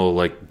 Original,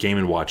 like,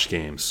 Game & Watch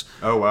games.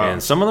 Oh, wow.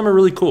 And some of them are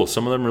really cool.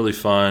 Some of them are really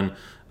fun.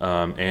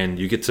 And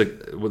you get to...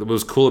 What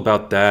was cool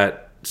about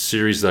that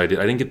series that I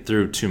didn't get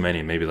through too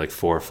many, maybe like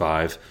 4 or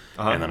 5,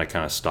 and then I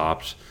kind of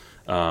stopped.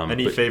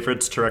 Any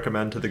favorites to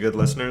recommend to the good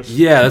listeners?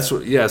 Yeah,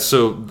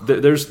 So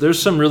there's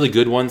some really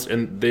good ones,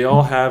 and they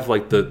all have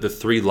like the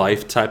 3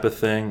 life type of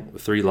thing,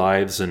 3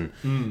 lives, and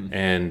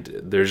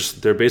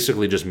they're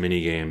basically just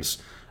mini games.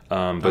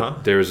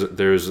 But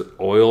there's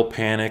Oil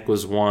Panic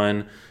was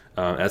one.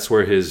 That's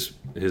where his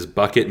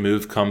bucket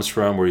move comes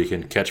from, where you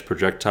can catch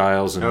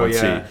projectiles,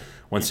 and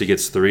once he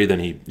gets 3, then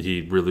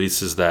he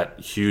releases that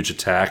huge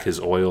attack, his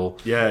oil.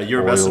 Yeah,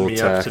 you're messing me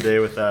up today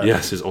with that.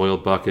 Yes, his oil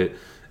bucket.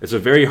 It's a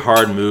very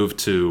hard move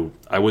to.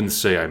 I wouldn't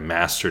say I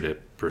mastered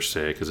it per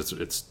se, because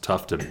it's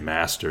tough to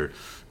master,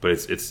 but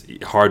it's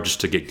hard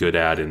just to get good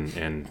at,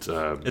 and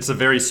it's a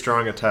very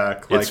strong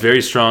attack. It's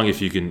very strong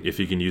if you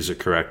can use it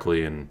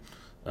correctly, and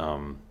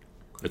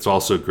it's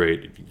also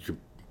great if you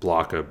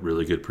block a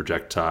really good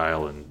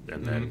projectile and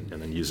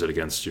then use it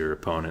against your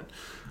opponent.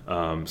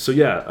 That's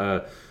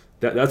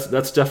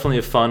definitely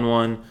a fun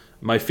one.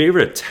 My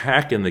favorite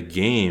attack in the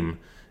game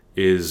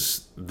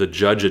is the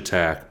judge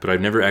attack, but I've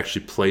never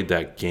actually played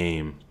that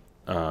game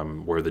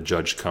where the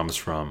judge comes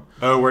from.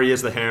 Oh, where he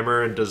has the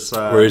hammer and does...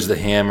 Where he's the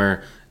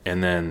hammer,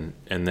 and then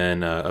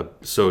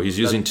so he's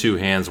using 2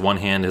 hands. One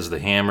hand has the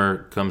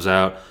hammer, comes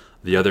out.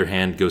 The other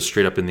hand goes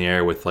straight up in the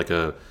air with like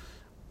a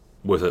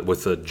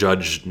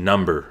judge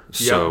number.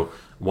 So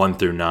 1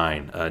 through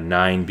 9.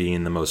 9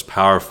 being the most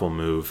powerful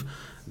move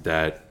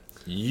that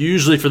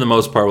usually for the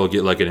most part will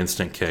get like an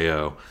instant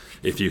KO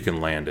if you can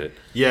land it.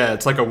 Yeah,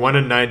 it's like a 1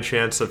 in 9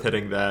 chance of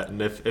hitting that,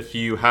 and if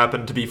you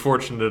happen to be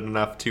fortunate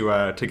enough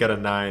to get a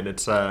 9,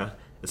 it's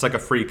like a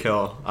free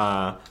kill.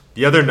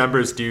 The other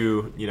numbers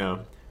do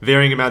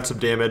varying amounts of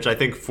damage. I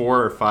think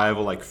 4 or 5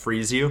 will like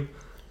freeze you.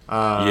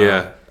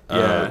 7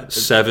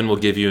 will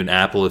give you an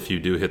apple if you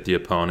do hit the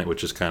opponent,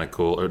 which is kind of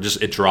cool. Or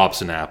just it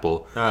drops an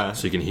apple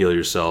so you can heal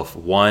yourself.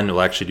 1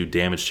 will actually do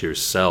damage to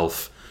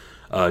yourself.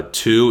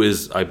 2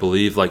 is, I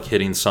believe, like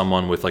hitting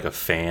someone with like the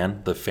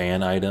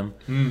fan item.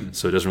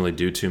 So it doesn't really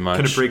do too much.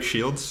 Can it break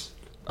shields?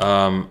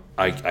 I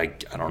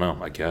don't know.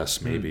 I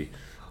guess maybe.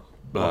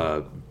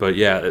 But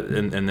yeah,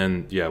 and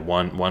then yeah,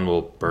 one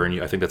will burn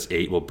you. I think that's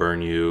 8 will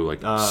burn you.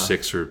 Like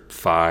 6 or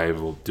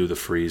 5 will do the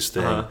freeze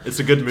thing. It's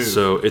a good move.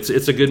 So it's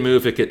a good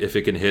move if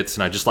it can hit,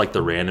 and I just like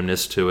the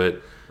randomness to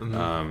it.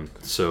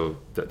 So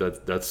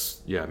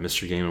that's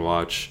Mr. Game and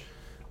Watch.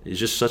 He's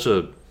just such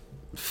a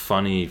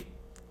funny,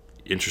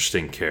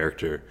 interesting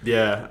character.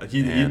 Yeah,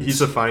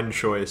 he's a fine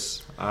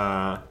choice.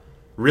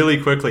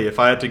 Really quickly, if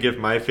I had to give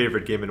my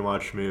favorite Game and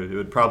Watch move, it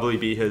would probably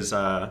be his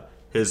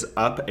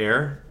up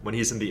air when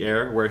he's in the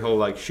air, where he'll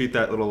like shoot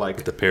that little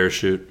like The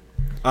parachute.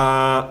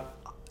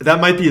 That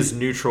might be his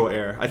neutral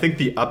air. I think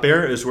the up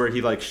air is where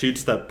he like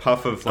shoots that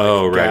puff of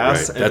like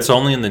gas. Right. That's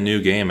only in the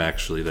new game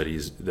actually that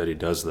he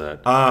does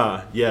that.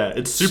 Yeah,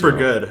 it's super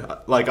good.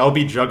 Like I'll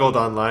be juggled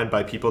online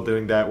by people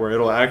doing that, where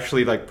it'll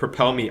actually like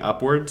propel me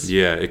upwards.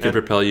 Yeah, it can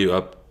propel you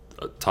up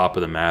top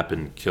of the map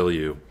and kill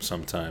you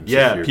sometimes.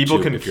 Yeah, if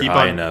people can if you're keep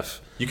high on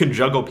enough. You can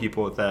juggle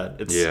people with that.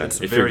 It's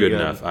if you're good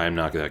enough. I am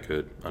not that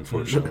good,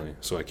 unfortunately,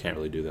 so I can't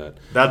really do that.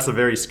 That's a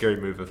very scary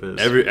move of his.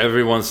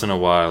 Every once in a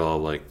while, I'll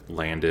like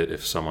land it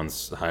if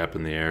someone's high up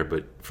in the air,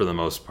 but for the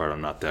most part,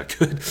 I'm not that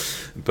good.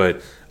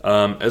 But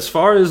as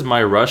far as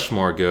my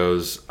Rushmore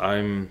goes,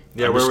 where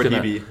would he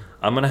be?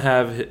 I'm gonna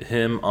have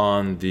him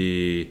on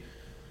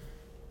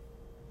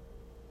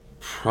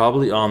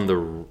probably on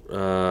the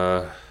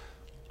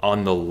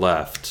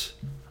left.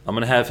 I'm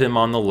gonna have him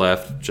on the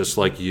left, just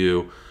like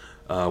you.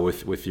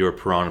 With your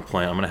Piranha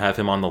Plant, I'm going to have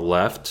him on the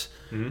left,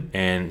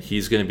 and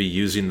he's going to be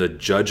using the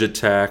judge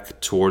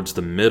attack towards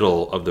the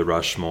middle of the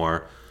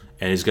Rushmore,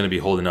 and he's going to be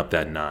holding up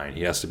that 9.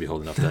 He has to be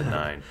holding up that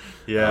 9.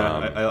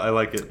 I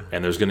like it.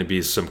 And there's going to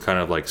be some kind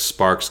of like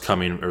sparks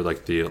coming, or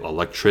like the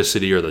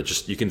electricity, or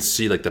you can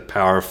see like the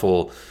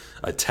powerful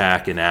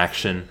attack in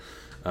action,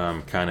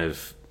 kind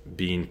of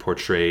being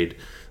portrayed.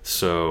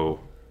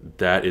 So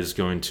that is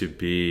going to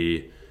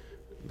be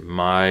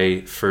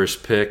my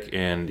first pick,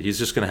 and he's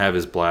just going to have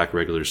his black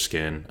regular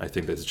skin. I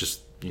think that's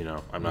just,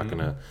 I'm not going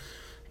to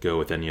go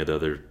with any of the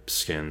other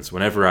skins.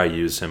 Whenever I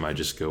use him, I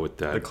just go with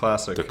that. The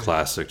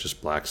classic,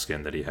 just black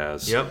skin that he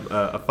has. Yep,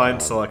 a fine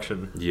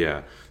selection.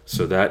 Yeah,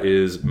 so that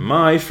is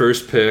my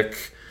first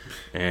pick,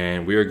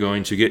 and we are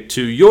going to get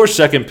to your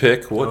second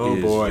pick. What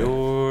is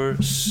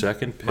your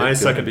second pick? My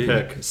second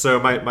pick. So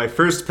my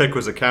first pick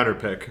was a counter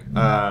pick,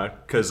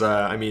 because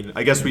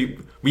I guess we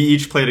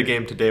each played a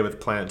game today with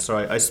Plant, so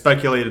I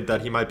speculated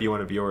that he might be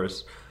one of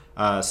yours,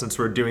 since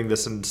we're doing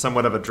this in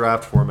somewhat of a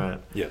draft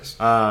format. Yes.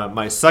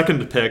 My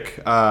second pick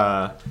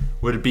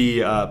would be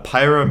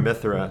Pyra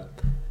Mythra,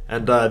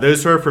 and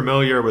those who are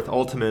familiar with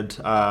Ultimate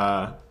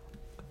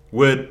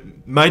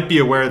might be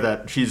aware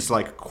that she's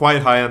like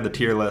quite high on the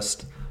tier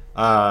list.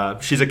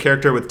 She's a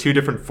character with 2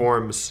 different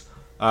forms.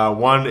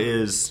 One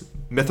is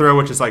Mythra,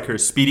 which is like her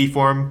speedy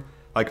form,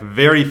 like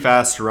very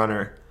fast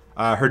runner.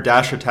 Her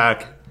dash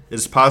attack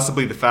is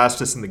possibly the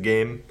fastest in the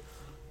game.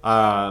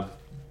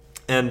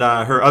 And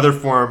her other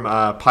form,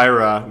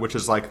 Pyra, which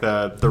is like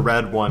the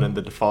red one in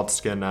the default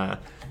skin,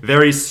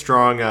 very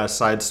strong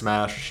side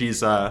smash.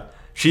 She's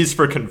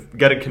for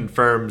getting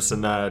confirms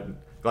and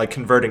like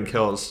converting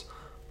kills.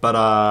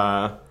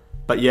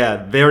 But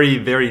yeah, very,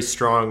 very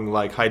strong,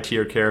 like,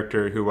 high-tier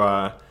character who,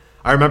 I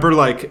remember,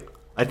 like,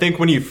 I think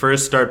when you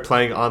first start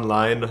playing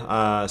online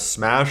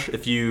Smash,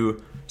 if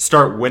you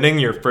start winning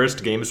your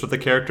first games with the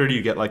character,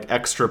 you get, like,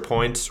 extra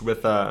points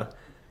with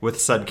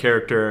said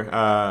character.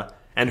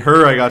 And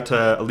her, I got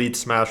to Elite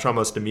Smash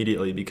almost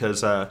immediately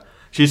because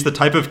she's the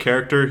type of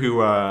character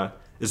who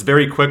is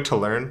very quick to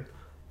learn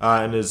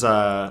and is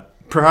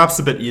perhaps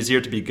a bit easier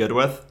to be good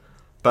with.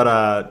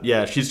 But,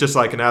 yeah, she's just,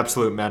 like, an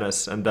absolute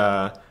menace, and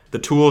the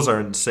tools are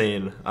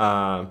insane.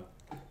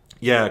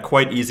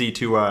 Quite easy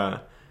to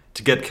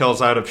get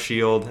kills out of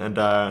shield, and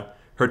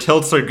her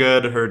tilts are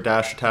good. Her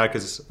dash attack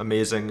is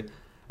amazing,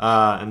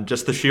 and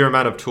just the sheer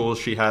amount of tools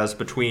she has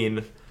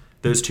between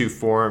those 2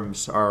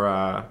 forms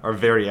are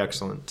very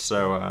excellent.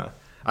 So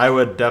I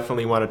would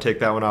definitely want to take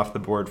that one off the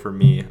board for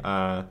me.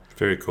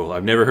 Very cool.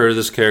 I've never heard of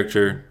this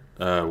character.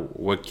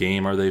 What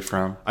game are they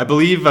from? I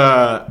believe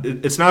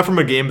it's not from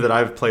a game that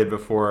I've played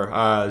before.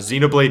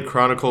 Xenoblade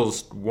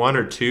Chronicles 1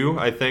 or 2,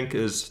 I think,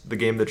 is the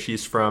game that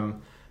she's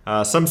from.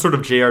 Some sort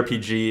of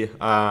JRPG.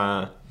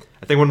 I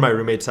think one of my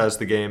roommates has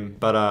the game.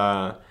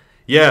 But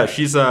yeah,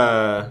 she's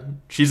a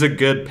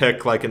good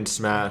pick, like, in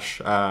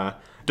Smash.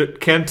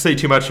 Can't say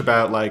too much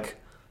about, like,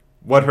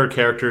 what her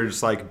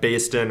character's, like,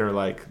 based in, or,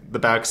 like, the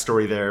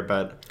backstory there.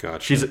 But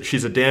gotcha.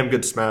 She's a damn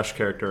good Smash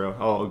character.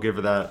 I'll give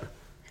her that.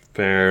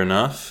 Fair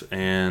enough.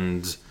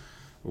 And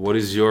what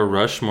is your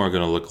Rushmore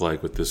going to look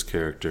like with this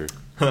character?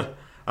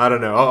 I don't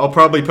know. I'll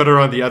probably put her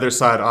on the other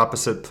side,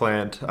 opposite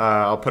Plant.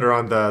 I'll put her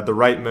on the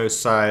rightmost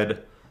side.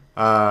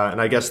 And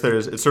I guess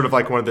it's sort of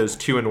like one of those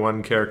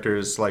 2-in-1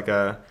 characters, like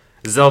a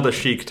Zelda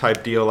Sheik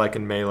type deal, like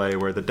in Melee,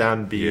 where the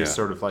down B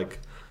sort of like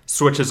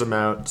switches him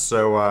out.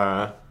 So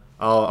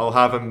I'll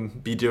have him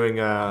be doing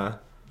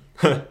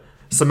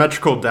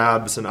symmetrical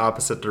dabs in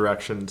opposite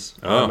directions.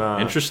 Oh,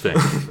 interesting.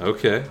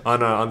 Okay.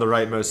 On the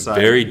rightmost side.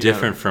 Very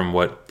different from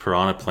what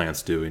piranha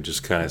plants do, and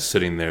just kind of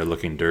sitting there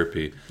looking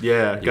derpy.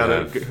 Yeah,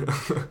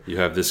 You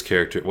have this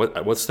character.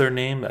 What's their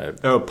name?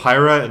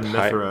 Pyra and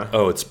Mithra.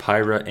 It's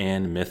Pyra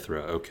and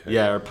Mithra. Okay.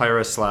 Yeah, or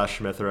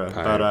Pyra/Mithra.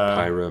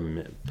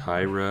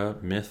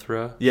 Pyra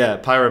Mithra. Yeah,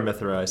 Pyra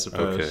Mithra, I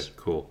suppose. Okay,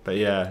 cool. But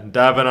yeah,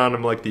 dabbing on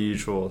him like the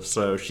usual.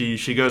 So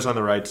she goes on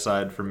the right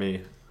side for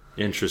me.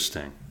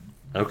 Interesting.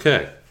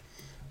 Okay.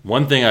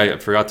 One thing I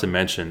forgot to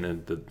mention,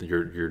 and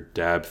your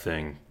dab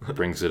thing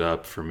brings it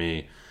up for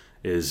me,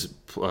 is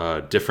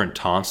different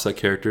taunts that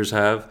characters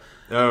have.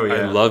 Oh yeah,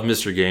 I love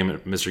Mr. Game.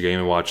 Mr.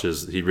 Game &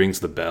 Watches. He rings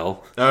the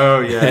bell.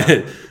 Oh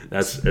yeah,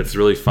 it's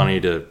really funny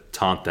to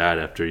taunt that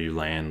after you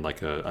land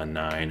like a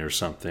 9 or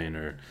something,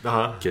 or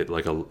get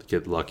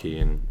lucky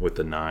and with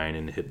the 9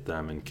 and hit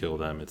them and kill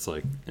them. It's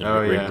like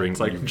it's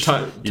like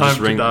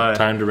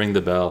time to ring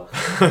the bell.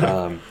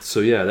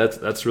 So yeah,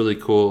 that's really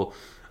cool.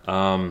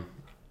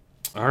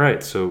 All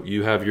right, so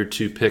you have your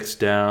 2 picks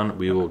down.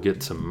 We will get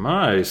to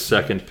my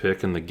second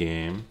pick in the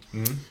game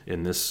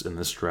in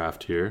this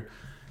draft here,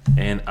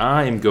 and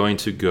I am going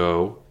to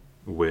go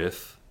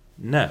with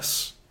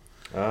Ness.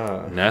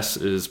 Ness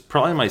is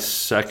probably my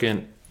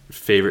second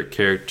favorite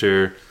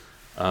character.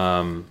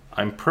 I'm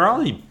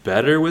probably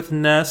better with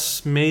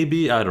Ness,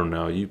 maybe. I don't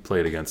know. You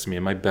played against me.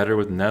 Am I better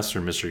with Ness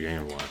or Mr.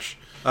 Game & Watch?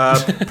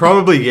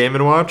 Probably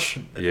Game & Watch.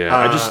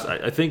 Yeah,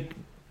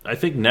 I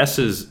think Ness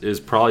is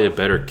probably a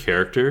better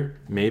character,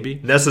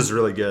 maybe. Ness is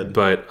really good.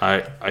 But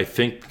I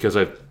think because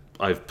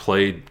I've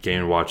played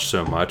Game & Watch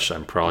so much,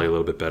 I'm probably a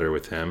little bit better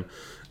with him.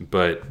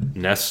 But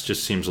Ness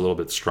just seems a little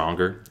bit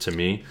stronger to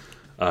me.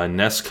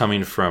 Ness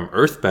coming from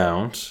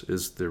Earthbound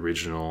is the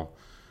original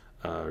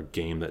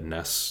game that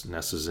Ness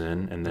is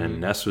in. And then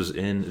Ness was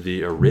in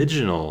the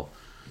original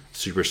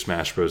Super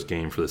Smash Bros.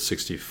 Game for the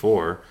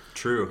 64.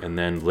 True. And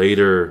then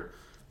later...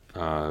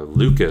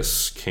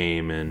 Lucas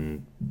came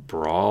in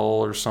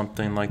Brawl or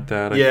something like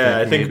that.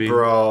 I think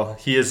Brawl.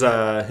 He is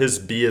his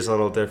B is a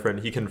little different.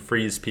 He can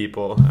freeze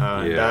people.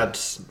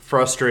 That's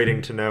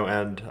frustrating to no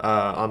end,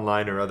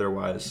 online or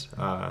otherwise.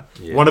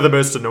 One of the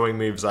most annoying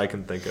moves I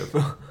can think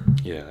of.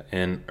 Yeah,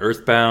 and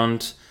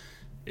Earthbound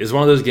is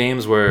one of those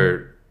games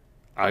where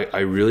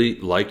I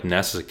really like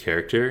Ness as a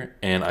character,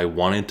 and I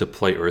wanted to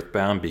play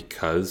Earthbound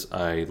because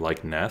I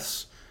like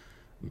Ness,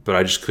 but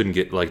I just couldn't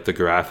get like the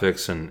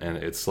graphics, and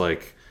it's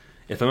like,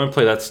 if I'm gonna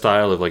play that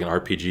style of like an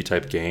RPG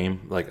type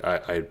game, like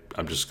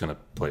I'm just gonna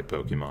play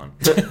Pokemon.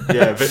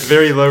 Yeah,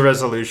 very low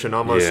resolution,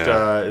 almost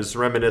is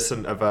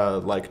reminiscent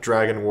of like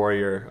Dragon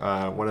Warrior,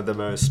 one of the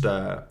most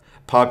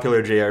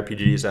popular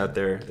JRPGs out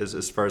there,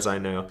 as far as I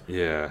know.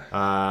 Yeah.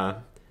 I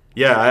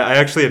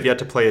actually have yet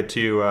to play it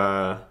too,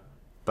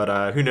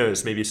 but who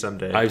knows? Maybe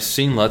someday. I've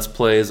seen Let's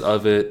Plays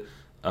of it.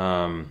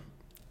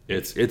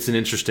 It's an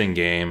interesting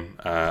game.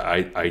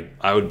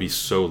 I would be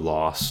so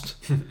lost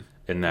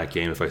in that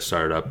game if I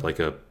started up like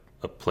a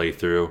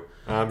playthrough.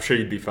 I'm sure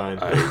you'd be fine.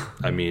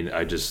 I mean,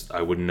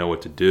 I wouldn't know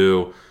what to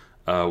do.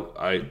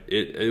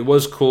 It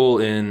was cool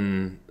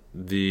in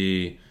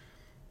the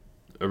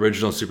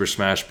original Super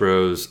Smash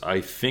Bros.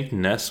 I think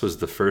Ness was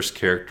the first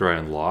character I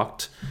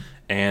unlocked,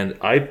 and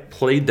I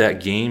played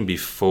that game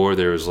before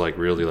there was like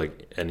really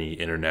like any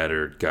internet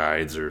or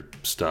guides or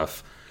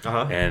stuff.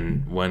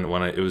 And when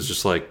it was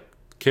just like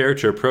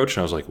character approach,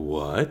 and I was like,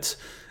 what?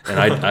 And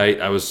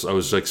I was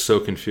like so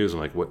confused. I'm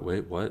like,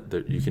 wait, what?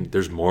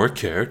 There's more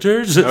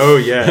characters? Oh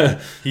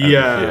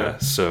yeah,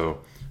 So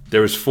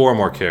there was 4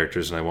 more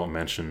characters, and I won't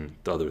mention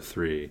the other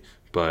 3,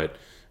 but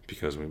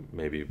because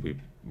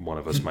one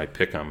of us might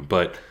pick them.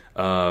 But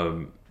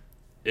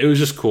it was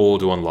just cool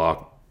to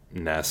unlock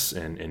Ness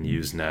and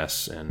use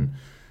Ness, and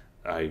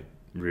I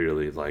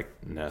really like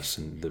Ness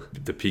and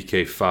the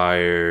PK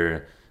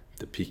Fire,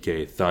 the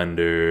PK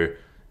Thunder,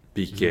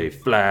 PK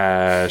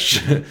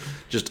Flash,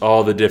 just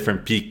all the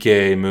different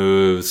PK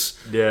moves.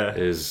 Yeah,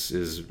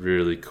 is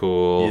really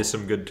cool. He has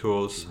some good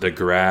tools. The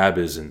grab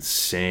is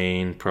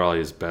insane, probably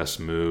his best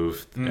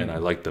move, and I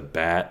like the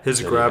bat.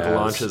 His grab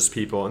launches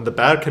people, and the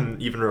bat can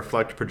even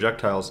reflect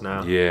projectiles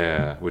now.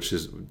 Yeah, which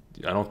is,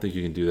 I don't think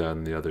you can do that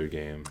in the other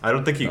game. I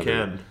don't think you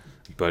can.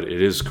 But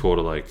it is cool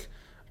to like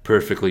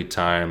perfectly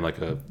time like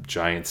a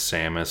giant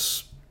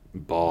Samus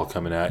ball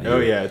coming at you. Oh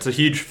yeah, it's a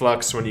huge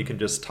flex when you can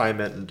just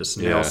time it and just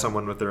nail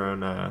someone with their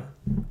own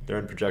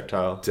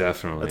projectile.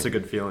 Definitely, that's a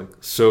good feeling.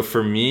 So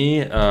for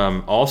me,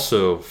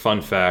 also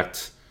fun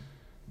fact,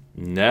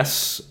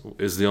 Ness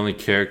is the only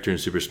character in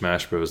Super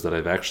Smash Bros. That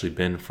I've actually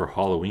been for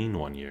Halloween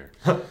one year.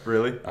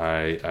 Really?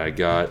 I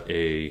got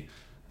I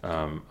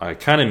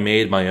kind of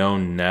made my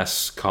own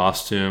Ness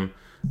costume.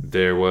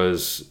 There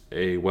was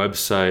a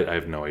website, I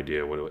have no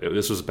idea what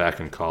this was back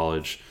in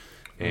college,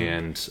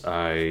 and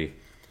I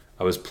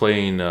was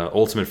playing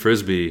Ultimate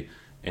Frisbee,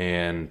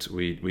 and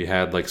we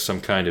had like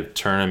some kind of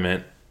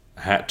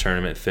hat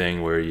tournament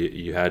thing where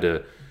you had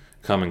to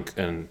come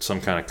in some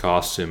kind of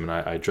costume, and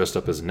I dressed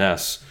up as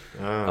Ness.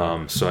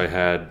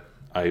 So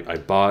I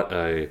bought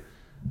a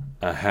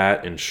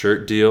hat and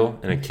shirt deal,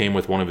 and it came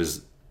with one of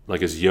his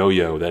like his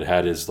yo-yo that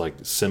had his like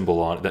symbol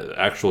on it, that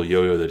actual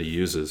yo-yo that he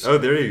uses. Oh,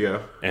 there you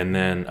go. And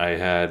then I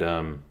had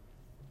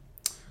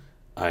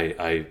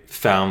I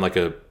found like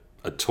a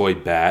toy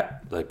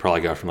bat that I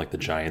probably got from like the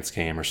Giants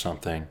game or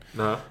something.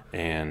 Uh-huh.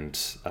 And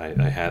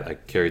I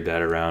carried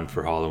that around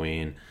for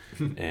Halloween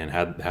and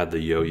had the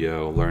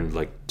yo-yo, learned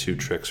like 2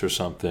 tricks or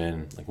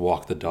something, like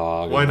walk the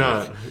dog. Why and,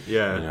 not? like,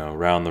 Yeah. you know,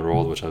 round the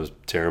world, which I was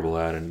terrible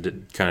at,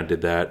 and kind of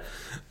did that.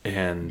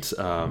 And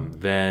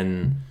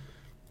then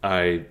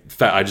I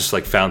just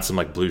like found some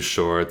like blue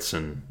shorts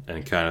and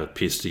kind of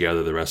pieced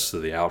together the rest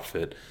of the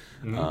outfit.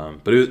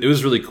 But it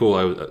was really cool.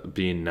 I was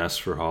being Ness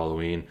for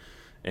Halloween,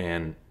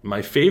 and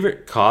my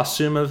favorite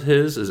costume of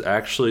his is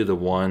actually the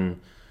one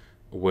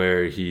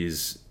where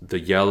he's the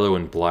yellow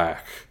and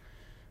black,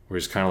 where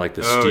he's kind of like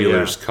the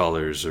Steelers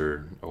colors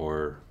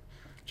or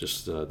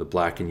just the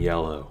black and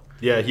yellow.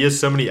 Yeah, he has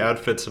so many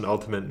outfits in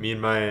Ultimate. Me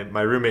and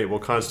my roommate will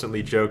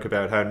constantly joke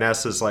about how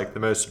Ness is like the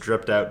most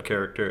dripped out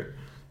character.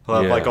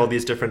 He'll have like all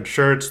these different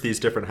shirts, these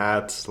different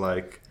hats.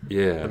 Like,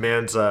 the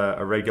man's a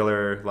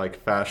regular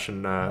like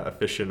fashion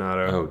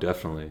aficionado. Oh,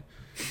 definitely.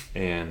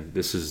 And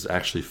this is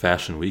actually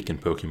Fashion Week in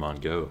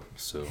Pokemon Go,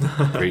 so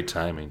great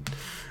timing.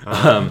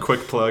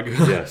 Quick plug.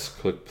 Yes,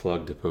 quick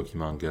plug to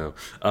Pokemon Go.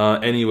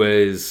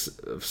 Anyways,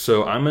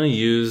 so I'm gonna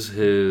use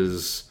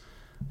his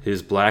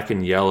black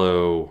and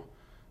yellow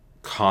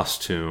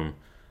costume.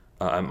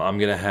 I'm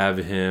gonna have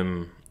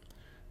him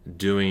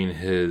doing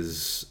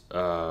his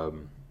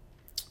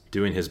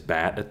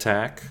bat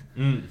attack.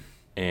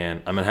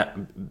 And I'm gonna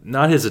have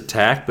not his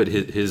attack, but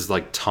his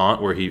like taunt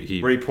where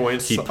he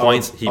points the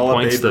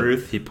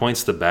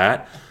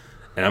bat,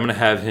 and I'm gonna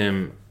have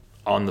him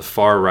on the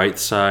far right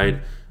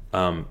side,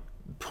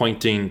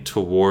 pointing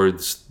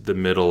towards the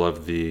middle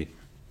of the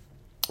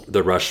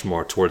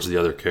Rushmore, towards the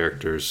other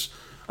characters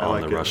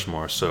on the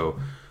Rushmore. So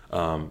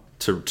to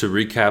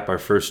recap our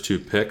first 2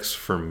 picks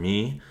for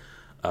me,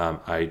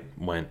 I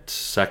went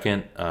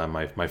second.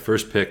 My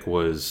first pick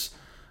was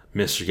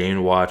Mr.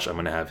 Game & Watch. I'm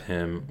going to have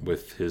him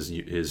with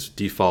his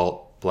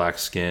default black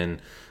skin,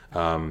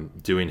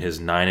 doing his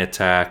 9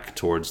 attack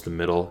towards the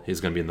middle. He's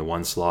going to be in the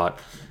 1 slot.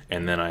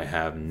 And then I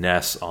have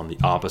Ness on the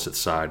opposite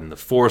side in the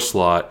 4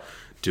 slot,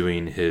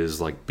 doing his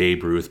like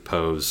Babe Ruth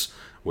pose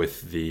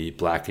with the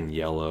black and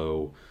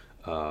yellow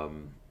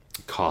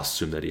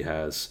costume that he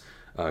has.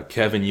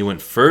 Kevin, you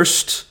went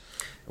first.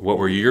 What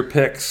were your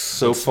picks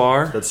so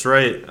far? That's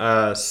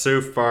right.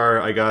 So far,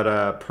 I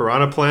got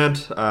Piranha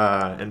Plant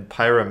and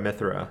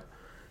Pyramithra.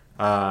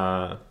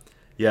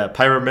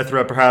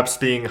 Pyramithra perhaps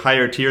being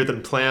higher tier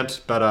than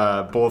Plant,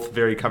 but both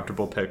very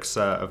comfortable picks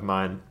of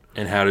mine.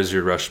 And how does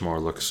your Rushmore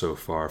look so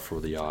far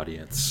for the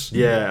audience?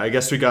 Yeah, I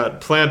guess we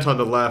got Plant on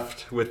the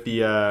left with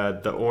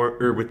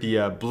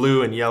the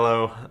blue and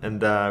yellow,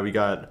 and we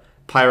got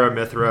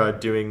Pyramithra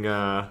doing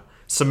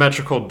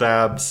symmetrical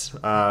dabs,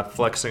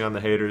 flexing on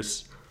the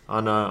haters.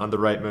 On the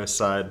rightmost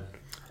side.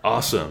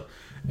 Awesome.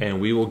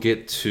 And we will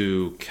get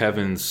to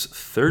Kevin's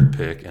 3rd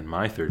pick and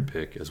my 3rd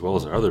pick, as well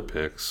as our other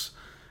picks,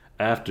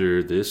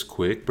 after this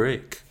quick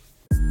break.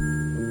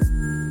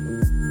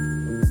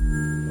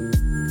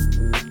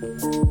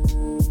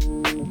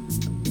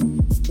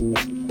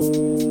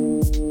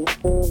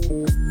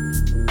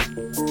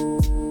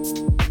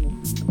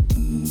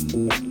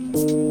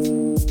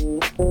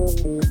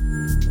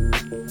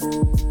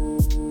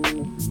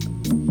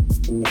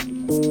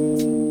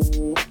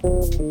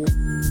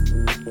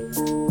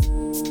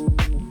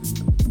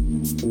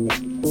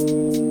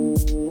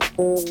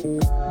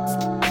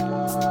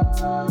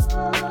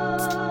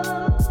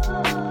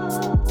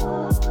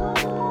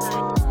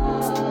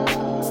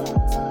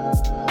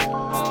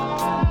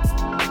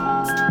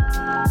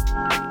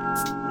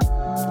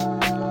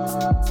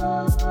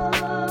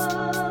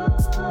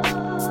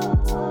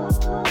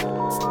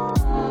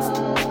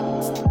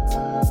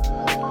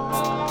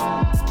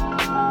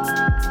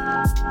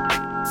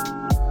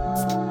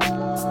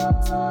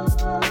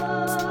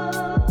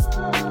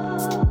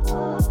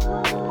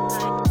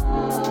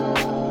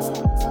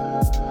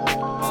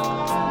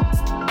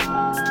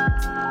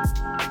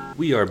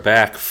 We are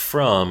back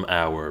from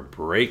our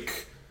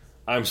break.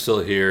 I'm still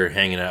here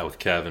hanging out with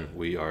Kevin.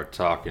 We are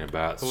talking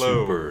about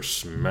Super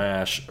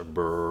Smash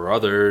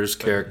Brothers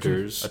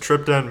characters. A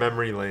trip down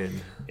memory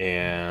lane.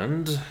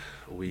 And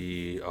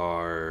we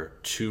are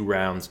 2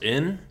 rounds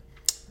in.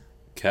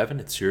 Kevin,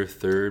 it's your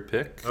 3rd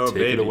pick. Oh,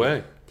 Take it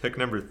away. Pick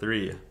number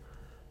 3.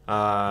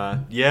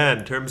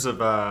 In terms of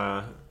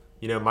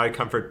my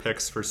comfort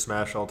picks for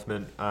Smash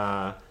Ultimate,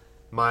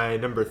 my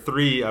number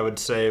 3 I would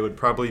say would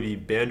probably be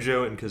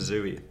Banjo and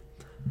Kazooie.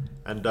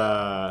 And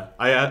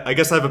I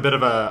guess I have a bit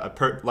of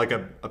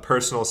a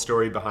personal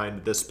story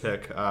behind this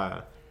pick.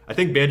 I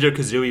think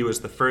Banjo-Kazooie was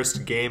the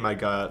first game I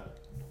got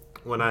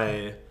when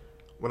I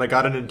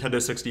got a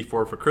Nintendo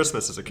 64 for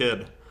Christmas as a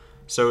kid.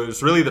 So it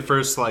was really the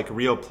first like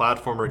real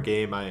platformer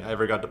game I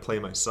ever got to play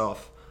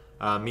myself.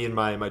 Me and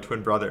my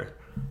twin brother.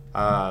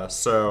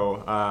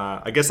 So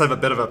I guess I have a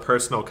bit of a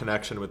personal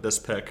connection with this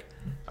pick.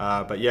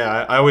 But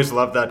yeah, I always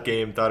loved that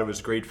game. Thought it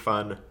was great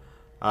fun.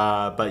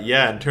 But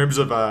yeah, in terms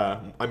of,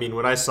 I mean,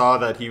 when I saw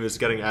that he was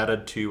getting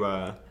added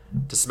to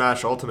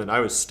Smash Ultimate, I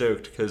was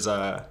stoked because,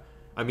 I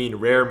mean,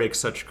 Rare makes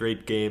such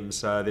great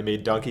games. They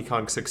made Donkey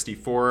Kong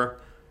 64,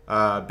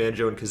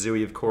 Banjo and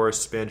Kazooie, of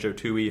course,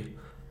 Banjo-Tooie.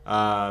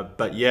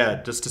 But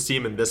yeah, just to see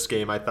him in this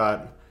game, I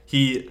thought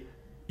he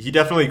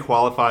definitely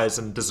qualifies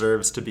and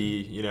deserves to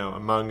be,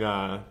 among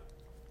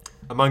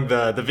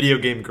the video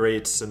game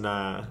greats in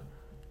the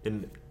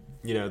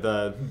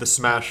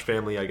Smash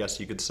family, I guess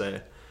you could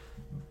say.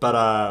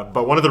 But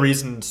one of the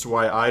reasons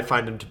why I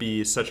find him to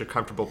be such a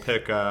comfortable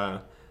pick,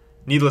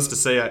 needless to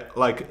say,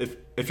 like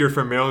if you're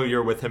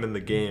familiar with him in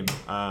the game,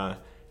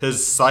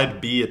 his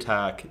side B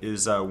attack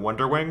is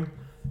Wonder Wing,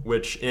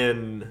 which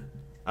in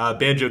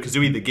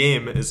Banjo-Kazooie, the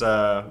game, is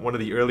one of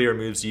the earlier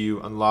moves you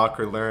unlock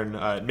or learn.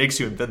 It makes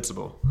you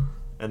invincible.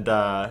 And,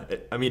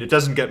 it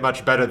doesn't get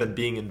much better than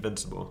being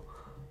invincible.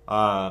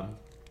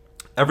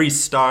 Every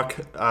stock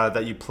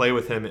that you play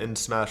with him in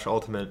Smash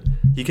Ultimate,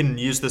 he can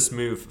use this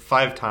move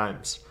 5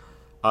 times.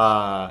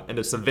 And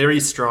it's a very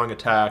strong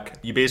attack.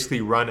 You basically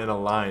run in a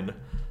line.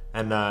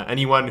 And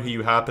anyone who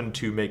you happen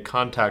to make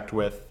contact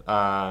with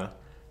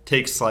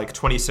takes like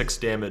 26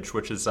 damage,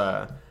 which is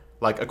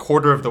like a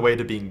quarter of the way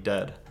to being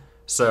dead.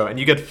 So, and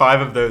you get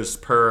 5 of those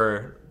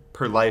per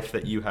life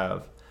that you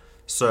have.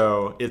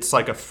 So it's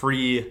like a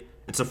free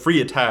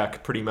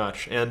attack pretty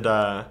much, and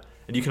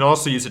you can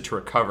also use it to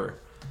recover.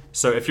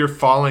 So if you're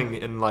falling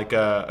in like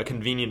a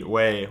convenient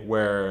way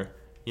where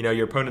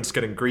your opponent's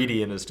getting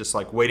greedy and is just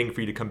like waiting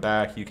for you to come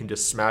back, you can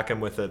just smack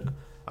him with it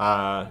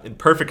in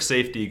perfect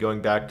safety,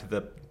 going back to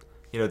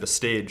the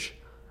stage.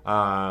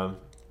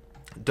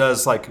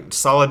 Does like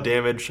solid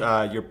damage.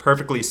 You're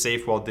perfectly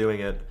safe while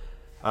doing it.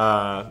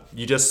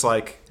 You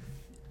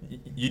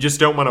just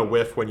don't want to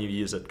whiff when you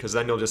use it, because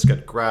then you'll just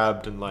get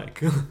grabbed and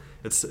like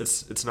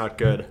it's not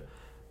good.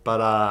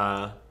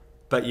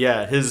 But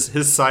yeah,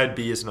 his side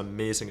B is an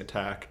amazing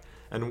attack,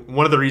 and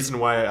one of the reasons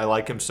why I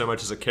like him so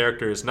much as a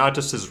character is not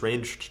just his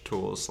ranged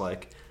tools.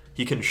 Like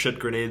he can shit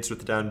grenades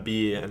with down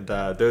B, and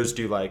those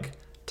do like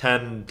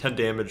 10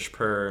 damage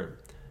per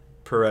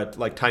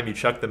like time you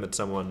chuck them at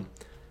someone.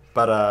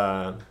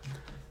 But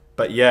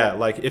yeah,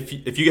 like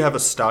if you have a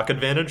stock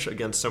advantage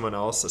against someone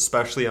else,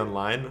 especially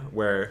online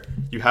where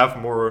you have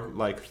more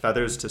like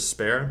feathers to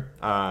spare,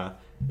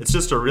 it's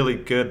just a really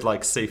good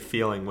like safe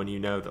feeling when you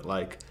know that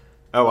like,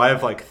 oh, I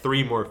have like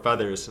 3 more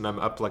feathers and I'm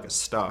up like a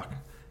stock.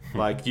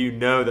 Like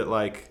that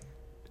like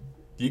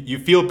you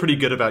feel pretty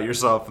good about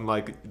yourself, and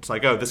like it's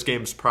like, oh, this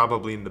game's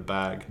probably in the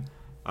bag.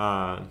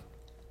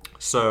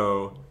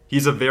 So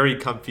he's a very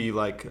comfy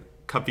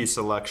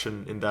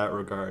selection in that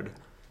regard.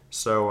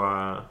 So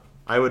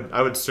I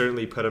would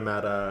certainly put him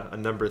at a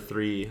number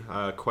 3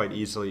 quite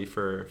easily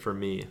for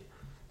me.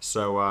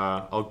 So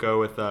I'll go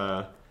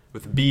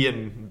with B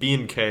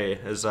and K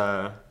as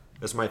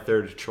my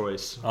third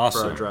choice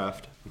awesome. For our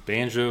draft.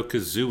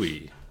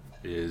 Banjo-Kazooie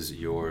is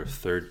your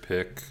third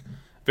pick.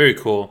 Very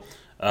cool.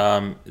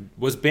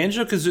 Was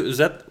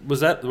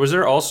Banjo-Kazooie was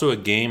there also a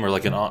game or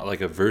like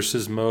a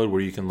versus mode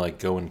where you can like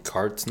go in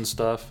carts and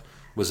stuff?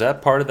 Was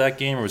that part of that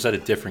game, or was that a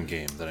different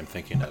game that I'm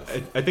thinking of?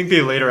 I think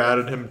they later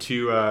added him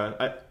to.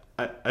 I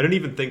don't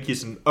even think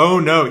he's in. Oh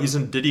no, he's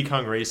in Diddy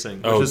Kong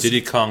Racing.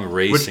 Diddy Kong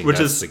Racing,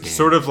 which is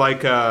sort of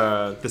like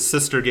the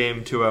sister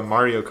game to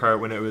Mario Kart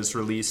when it was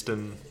released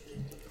in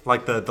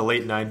like the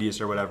late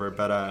 '90s or whatever.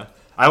 But I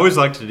always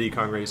liked Diddy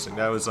Kong Racing.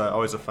 That was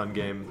always a fun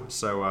game.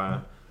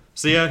 So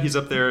yeah, he's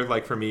up there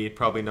like for me,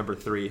 probably number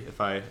 3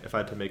 if I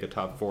had to make a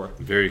top 4.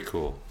 Very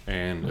cool.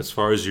 And as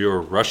far as your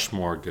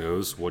Rushmore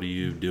goes, what are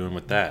you doing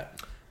with that?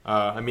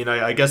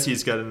 I guess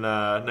he's getting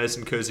nice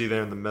and cozy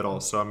there in the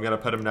middle, so I'm going to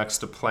put him next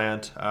to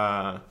Plant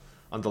on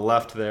the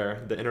left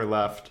there, the inner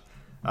left.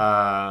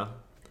 Actually,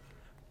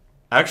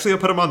 I'll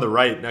put him on the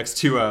right next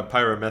to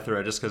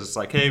Pyromithra, just because it's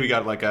like, hey, we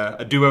got like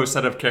a duo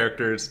set of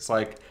characters. It's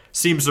like,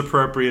 seems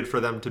appropriate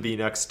for them to be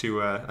next to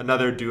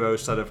another duo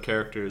set of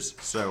characters.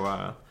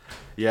 So,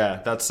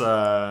 yeah, that's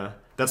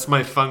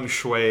my feng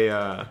shui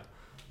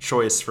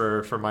choice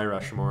for my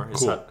Rushmore,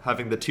 is cool.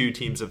 Having the 2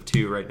 teams of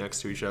 2 right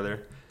next to each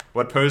other.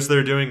 What pose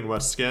they're doing,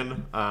 what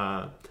skin,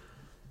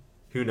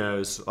 who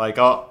knows? Like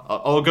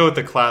I'll go with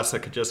the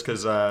classic just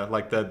because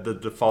like the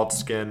default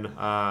skin,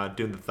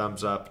 doing the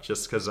thumbs up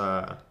just because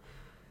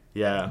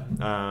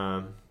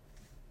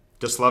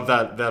just love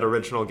that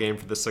original game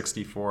for the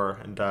 64,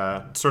 and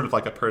it's sort of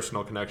like a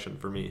personal connection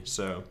for me.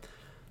 So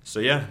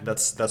yeah,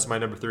 that's my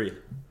number 3.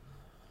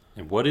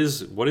 And what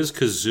is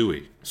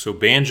Kazooie? So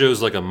Banjo's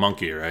like a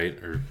monkey, right,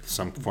 or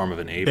some form of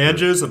an ape?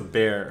 Banjo's a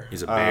bear.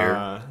 He's a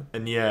bear.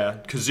 And yeah,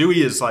 Kazooie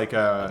is like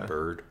a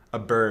bird. A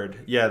bird.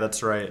 Yeah,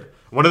 that's right.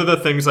 One of the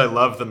things I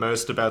love the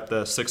most about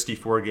the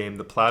 64 game,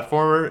 the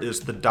platformer,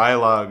 is the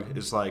dialogue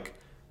is like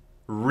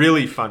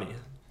really funny.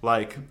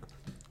 Like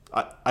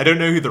I don't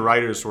know who the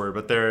writers were,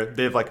 but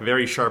they have like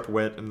very sharp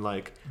wit, and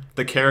like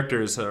the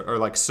characters are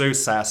like so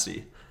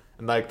sassy.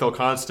 And like they'll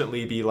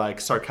constantly be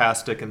like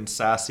sarcastic and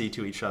sassy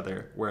to each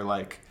other, where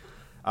like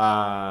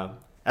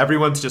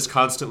everyone's just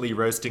constantly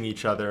roasting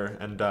each other,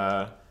 and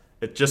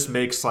it just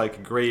makes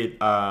like great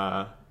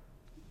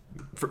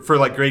for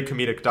like great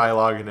comedic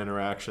dialogue and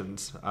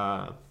interactions.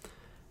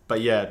 But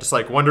yeah, just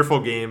like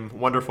wonderful game,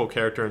 wonderful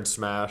character in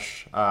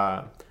Smash,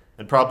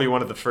 and probably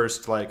one of the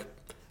first like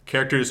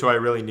characters who I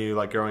really knew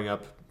like growing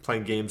up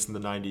playing games in the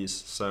 '90s.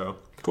 So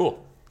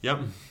Cool. yep.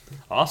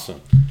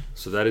 Awesome.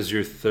 So that is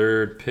your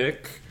third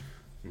pick.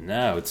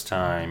 Now it's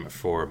time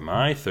for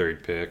my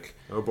third pick.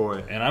 Oh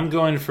boy. And I'm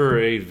going for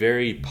a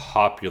very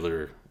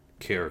popular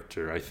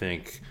character. I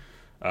think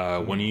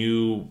when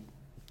you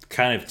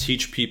kind of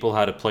teach people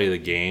how to play the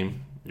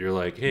game, you're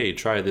like, hey,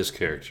 try this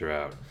character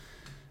out.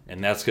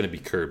 And that's going to be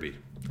Kirby.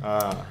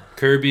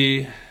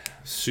 Kirby,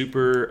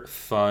 super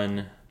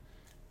fun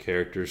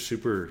character,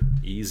 super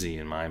easy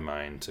in my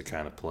mind to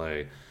kind of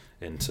play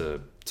and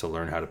to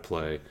learn how to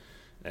play.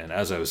 And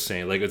as I was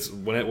saying, like it's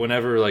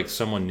whenever like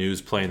someone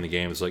new's playing the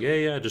game, it's like,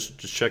 hey, yeah, just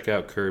check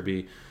out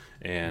Kirby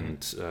and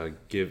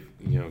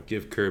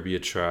give Kirby a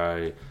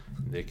try.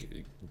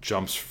 It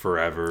jumps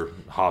forever,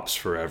 hops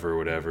forever,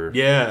 whatever.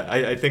 Yeah,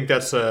 I think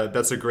that's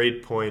a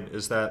great point.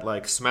 Is that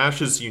like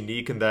Smash is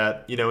unique in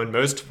that in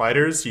most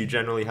fighters you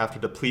generally have to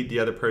deplete the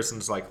other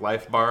person's like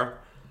life bar,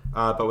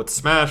 but with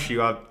Smash you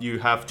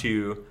have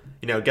to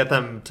get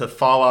them to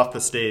fall off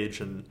the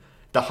stage, and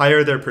the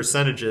higher their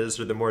percentages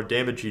or the more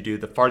damage you do,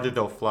 the farther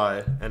they'll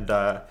fly. And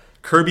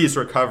Kirby's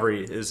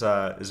recovery is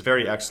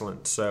very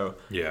excellent. So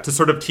Yeah. to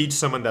sort of teach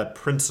someone that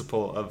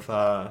principle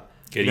of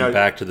Getting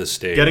back to the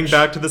stage. getting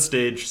back to the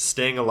stage,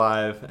 staying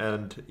alive,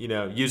 and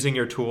using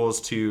your tools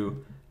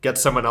to get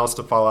someone else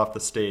to fall off the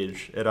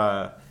stage.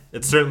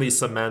 It certainly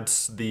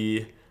cements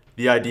the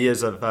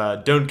ideas of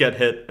don't get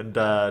hit and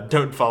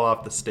don't fall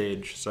off the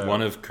stage. So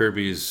One of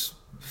Kirby's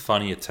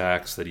funny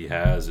attacks that he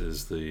has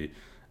is the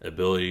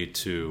ability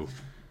to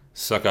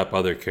suck up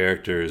other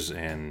characters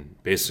and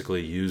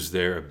basically use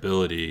their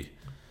ability,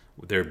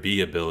 their B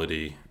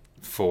ability,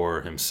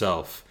 for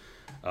himself,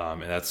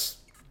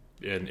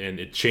 and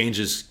it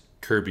changes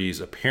Kirby's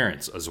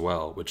appearance as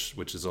well, which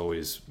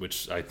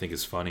I think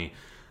is funny.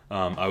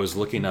 I was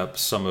looking up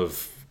some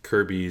of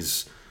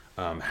Kirby's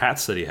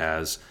hats that he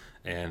has,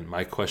 and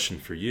my question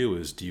for you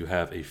is: do you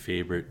have a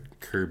favorite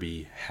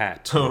Kirby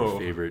hat? Oh.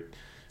 Or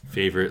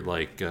favorite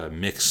like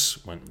mix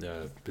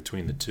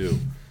between the two?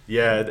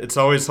 yeah, it's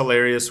always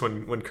hilarious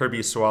when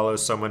Kirby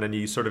swallows someone, and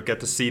you sort of get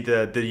to see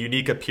the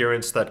unique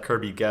appearance that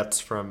Kirby gets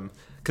from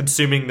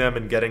consuming them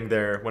and getting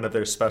one of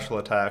their special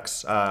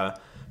attacks.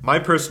 My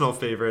personal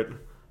favorite,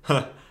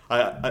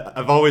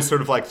 I've always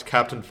sort of liked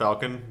Captain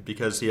Falcon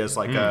because he has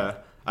like a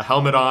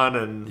helmet on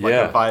and like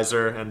Yeah. a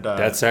visor, and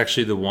That's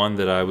actually the one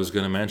that I was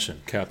going to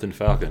mention, Captain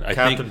Falcon.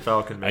 Captain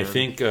Falcon, man. I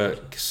think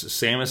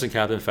Samus and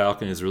Captain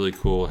Falcon is really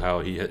cool. How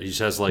he just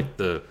has like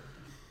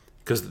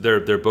because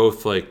they're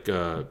both like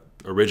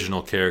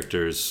original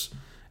characters,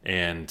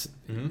 and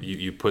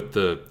you put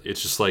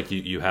it's just like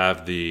you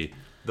have the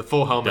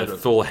full helmet. that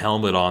full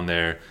helmet on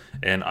there,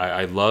 and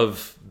I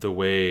love the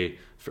way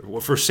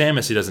for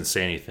Samus he doesn't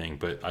say anything,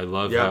 but I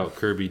love Yeah. how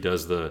Kirby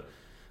does the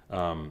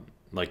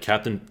like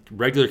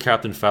regular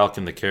Captain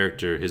Falcon, the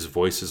character, his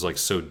voice is like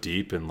so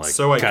deep and like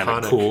So kind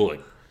iconic. of cool,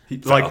 like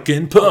like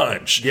Falcon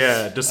Punch.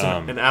 yeah, just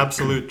an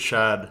absolute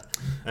Chad,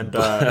 and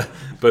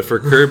But for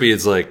Kirby,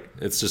 it's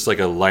just like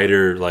a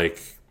lighter, like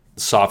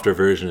softer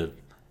version of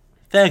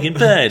Falcon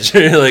Punch.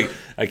 Like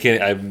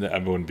I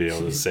wouldn't be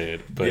able to say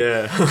it, but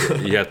yeah.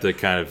 you have to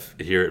kind of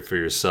hear it for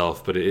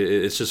yourself. But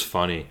it's just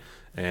funny,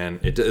 and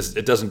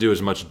it doesn't do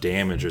as much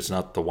damage. It's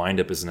not, the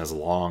windup isn't as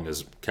long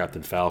as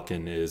Captain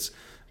Falcon is,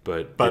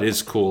 but it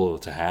is cool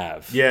to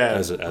have. Yeah.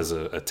 as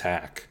a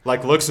attack.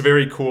 Like looks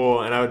very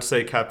cool, and I would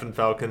say Captain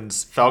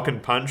Falcon's Falcon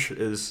Punch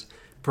is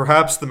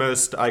perhaps the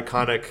most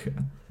iconic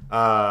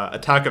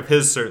attack of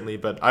his, certainly,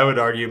 but I would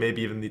argue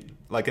maybe even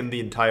in the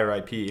entire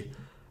IP.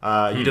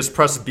 You just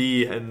press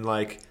B and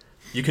like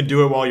you can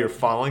do it while you're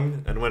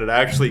falling, and when it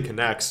actually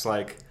connects,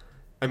 like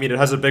it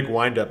has a big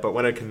windup, but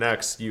when it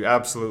connects, you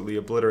absolutely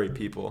obliterate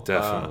people.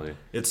 Definitely.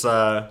 It's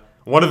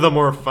one of the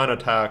more fun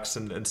attacks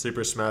in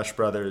Super Smash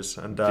Brothers,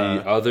 and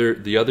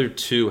The other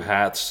two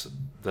hats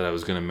that I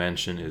was going to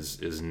mention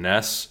is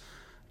Ness,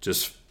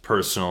 just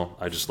personal.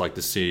 I just like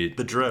to see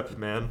the drip,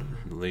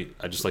 man.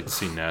 I just like to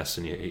see Ness,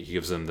 and he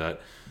gives them that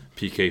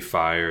PK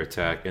fire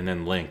attack, and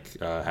then Link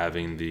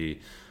having the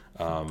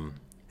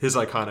His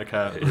iconic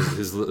hat.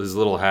 his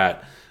little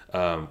hat,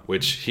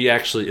 which he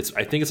actually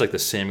I think it's like the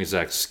same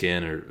exact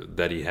skin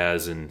that he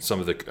has in some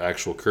of the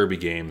actual Kirby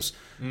games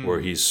where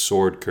he's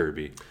Sword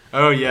Kirby.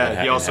 Oh yeah,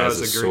 It he also has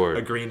has a sword.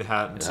 a green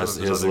hat. In It some has,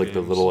 of it his has other like the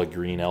games. little like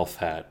green elf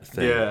hat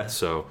thing. Yeah.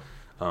 So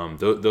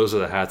those are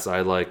the hats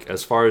I like.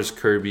 As far as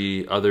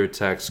Kirby other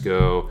attacks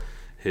go,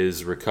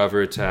 his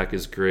recover attack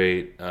is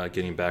great.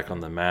 Getting back on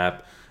the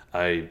map,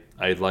 I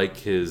like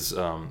his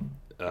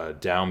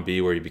down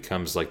B where he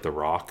becomes like the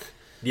Rock.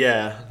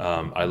 Yeah,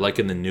 I like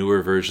in the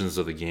newer versions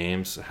of the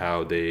games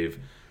how they've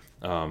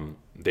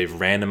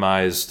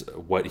randomized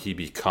what he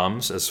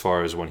becomes as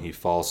far as when he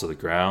falls to the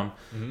ground,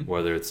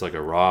 whether it's like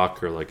a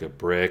rock or like a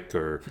brick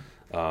or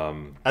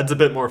Adds a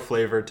bit more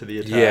flavor to the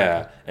attack.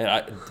 Yeah,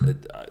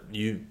 and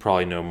you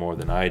probably know more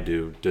than I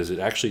do. Does it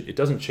actually? It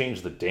doesn't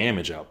change the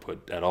damage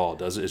output at all,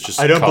 does it? It's just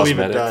I don't cosmetic.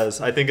 believe it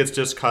does. I think it's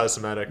just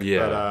cosmetic.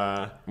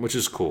 Yeah, which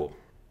is cool.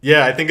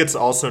 Yeah, I think it's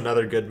also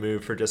another good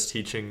move for just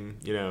teaching,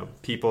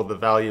 people the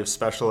value of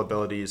special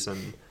abilities,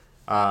 and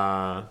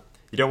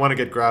you don't want to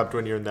get grabbed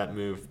when you're in that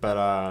move.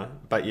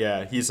 But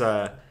yeah, he's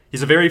a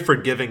very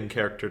forgiving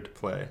character to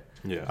play.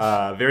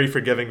 Yeah. Very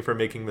forgiving for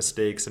making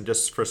mistakes and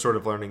just for sort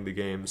of learning the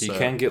game. He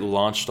can get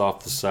launched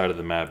off the side of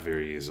the map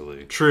very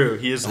easily. True,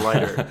 he is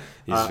lighter.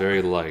 He's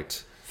very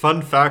light.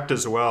 Fun fact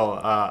as well,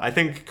 I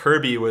think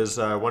Kirby was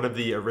one of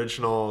the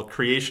original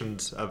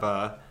creations of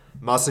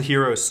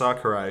Masahiro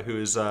Sakurai,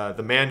 who is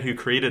the man who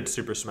created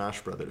Super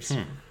Smash Brothers.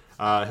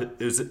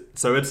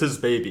 So it's his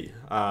baby.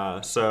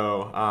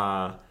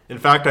 In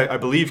fact, I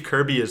believe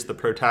Kirby is the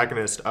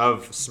protagonist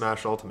of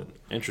Smash Ultimate.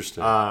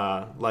 Interesting.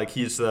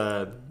 He's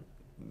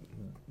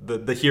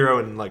the hero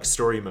in like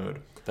story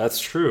mode. That's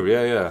true.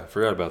 Yeah.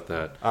 Forgot about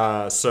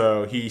that.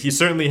 So he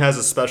certainly has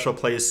a special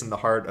place in the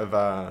heart of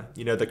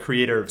the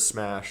creator of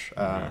Smash,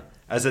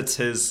 as it's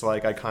his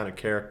like iconic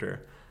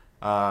character.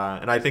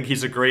 And I think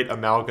he's a great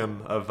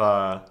amalgam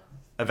of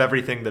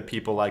everything that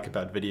people like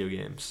about video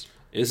games.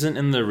 Isn't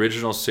in the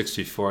original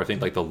 64, I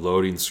think like the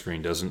loading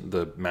screen, doesn't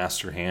the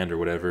master hand or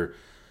whatever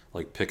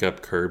like pick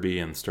up Kirby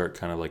and start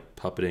kind of like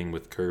puppeting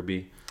with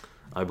Kirby,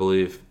 I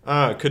believe.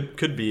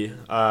 Could be.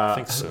 I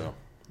think so.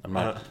 I'm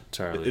not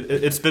entirely.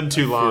 It's been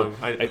too long.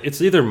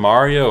 It's either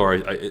Mario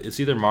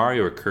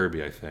or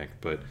Kirby, I think.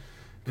 But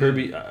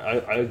Kirby,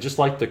 I just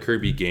like the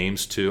Kirby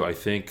games too. I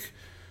think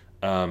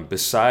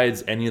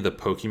besides any of the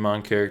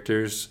Pokemon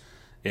characters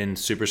in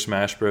Super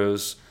Smash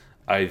Bros.,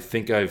 I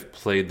think I've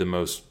played the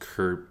most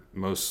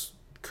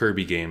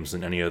Kirby games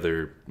than any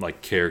other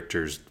like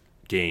characters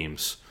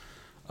games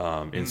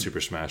in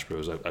Super Smash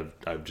Bros.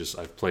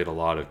 I've played a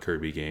lot of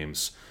Kirby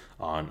games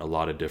on a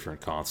lot of different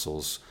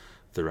consoles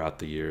throughout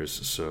the years.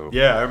 So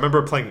yeah, I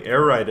remember playing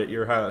Air Ride at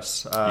your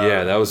house.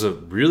 Yeah, that was a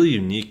really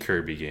unique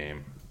Kirby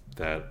game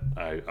that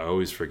I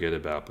always forget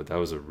about, but that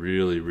was a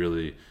really,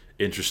 really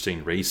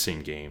interesting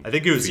racing game. I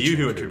think it was you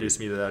who introduced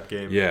me to that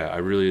game. Yeah, I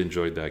really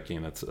enjoyed that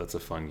game. That's a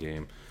fun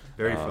game.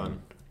 Very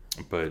fun.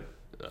 But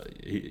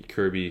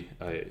Kirby,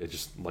 I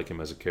just like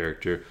him as a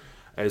character.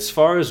 As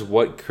far as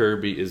what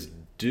Kirby is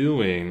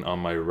doing on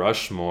my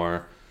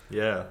Rushmore,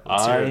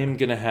 I'm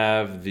going to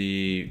have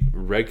the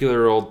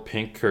regular old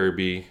pink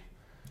Kirby.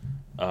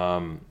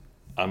 I'm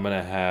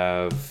gonna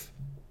have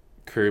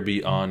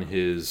Kirby on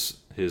his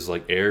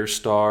like Air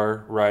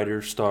Star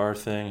Rider Star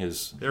thing.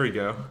 There we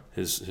go.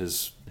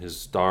 His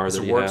star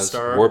that he Warp has.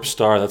 Star. Warp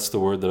Star. That's the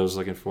word that I was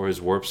looking for.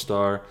 His Warp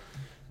Star,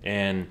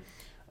 and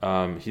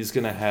he's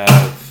gonna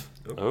have.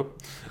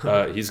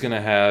 He's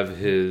gonna have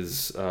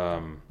his.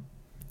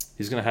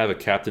 He's gonna have a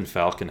Captain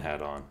Falcon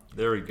hat on.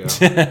 There we go.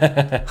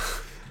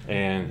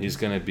 And he's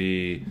gonna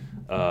be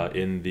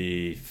in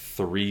the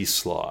 3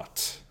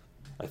 slot.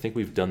 I think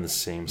we've done the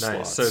same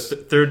slots. So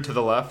third to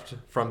the left,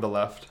 from the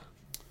left.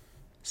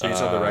 So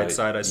he's on the right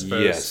side, I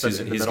suppose. Yes,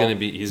 he's going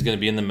to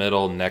be in the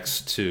middle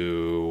next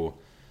to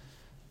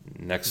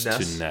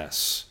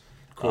Ness.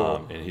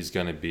 Cool. And he's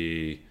going to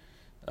be,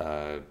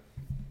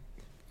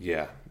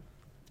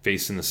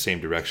 facing the same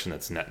direction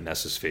that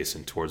Ness is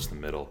facing, towards the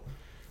middle.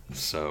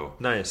 So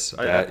nice.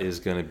 That is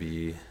going to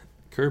be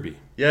Kirby.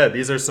 Yeah,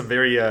 these are some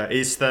very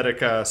aesthetic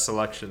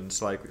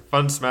selections, like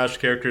fun Smash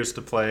characters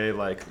to play,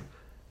 like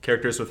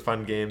characters with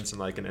fun games and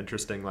like an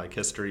interesting like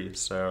history.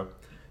 So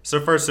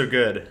far so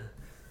good.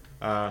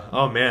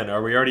 Oh man,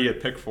 are we already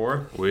at pick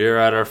 4? We're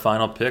at our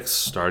final picks,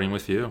 starting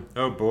with you.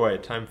 Oh boy,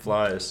 time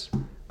flies.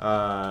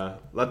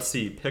 Let's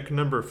see, pick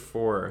number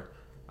 4.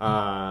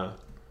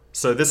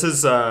 So this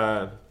is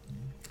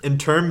in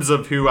terms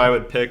of who I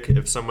would pick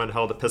if someone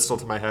held a pistol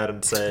to my head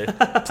and say,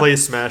 "Play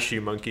Smash,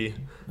 you monkey."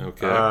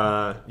 Okay.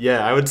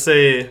 I would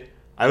say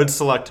I would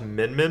select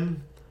Min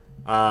Min,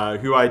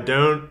 who I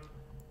don't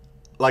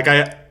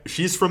like.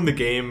 She's from the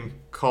game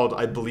called,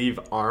 I believe,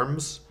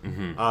 ARMS.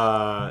 Mm-hmm.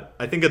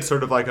 I think it's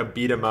sort of like a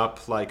beat 'em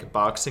up, like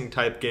boxing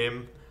type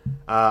game.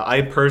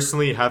 I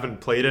personally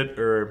haven't played it,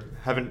 or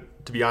haven't,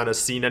 to be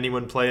honest, seen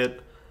anyone play it.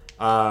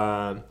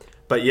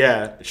 But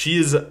yeah,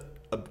 she's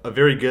a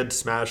very good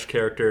Smash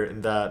character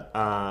in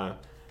that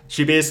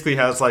she basically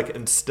has like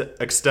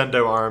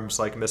extendo arms,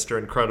 like Mr.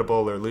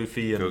 Incredible or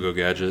Luffy. And Go-Go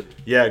Gadget.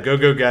 Yeah,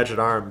 Go-Go Gadget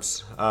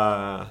arms.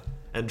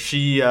 And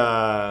she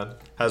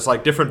has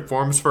like different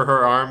forms for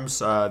her arms.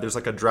 There's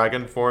like a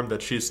dragon form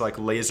that shoots like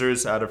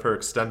lasers out of her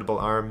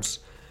extendable arms.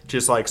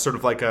 She's like sort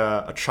of like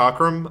a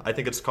chakram, I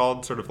think it's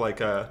called, sort of like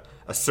a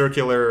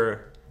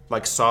circular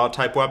like saw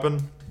type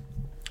weapon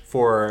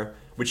for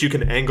which you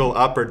can angle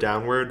up or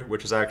downward,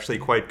 which is actually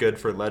quite good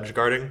for ledge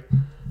guarding.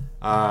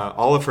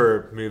 All of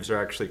her moves are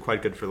actually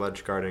quite good for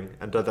ledge guarding.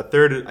 And the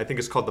third, I think,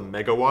 is called the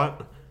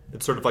Megawatt.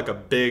 It's sort of like a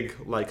big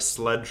like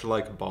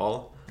sledge-like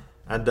ball.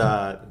 And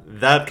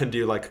that can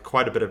do like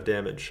quite a bit of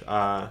damage.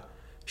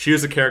 She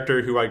was a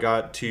character who I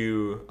got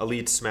to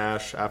Elite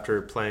Smash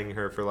after playing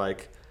her for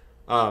like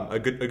a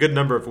good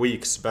number of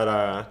weeks.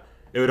 But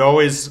it would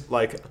always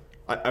like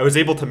I was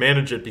able to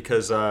manage it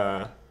because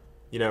her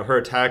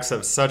attacks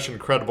have such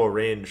incredible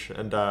range,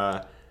 and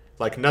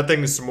like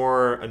nothing's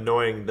more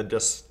annoying than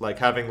just like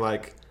having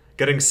like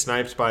getting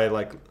sniped by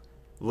like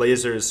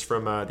lasers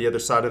from the other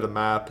side of the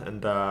map,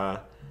 and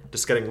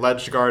just getting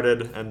ledge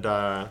guarded. And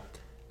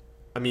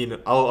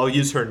I'll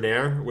use her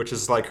nair, which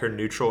is like her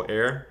neutral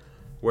air,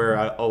 where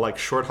I'll like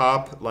short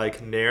hop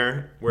like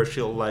nair, where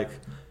she'll like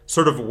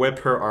sort of whip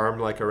her arm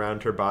like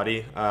around her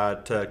body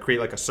to create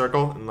like a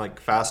circle and like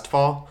fast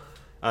fall.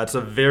 It's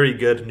a very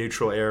good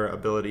neutral air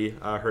ability.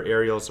 Her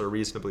aerials are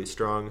reasonably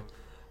strong.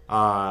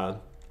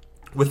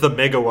 With the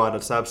megawatt,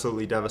 it's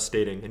absolutely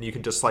devastating, and you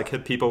can just like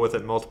hit people with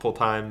it multiple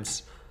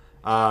times.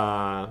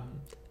 I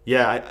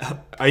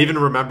even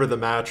remember the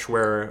match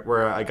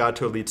where I got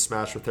to Elite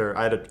Smash with her.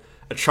 I had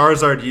a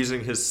Charizard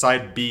using his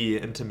side B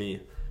into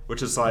me,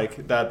 which is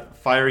like that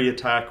fiery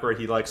attack where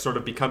he like sort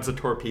of becomes a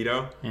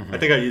torpedo. I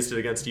think I used it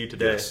against you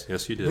today.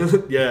 Yes, you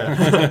did.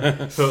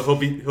 Yeah. So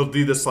he'll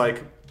do this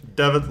like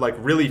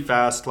really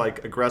fast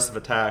like aggressive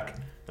attack,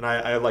 and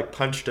I like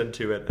punched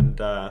into it,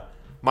 and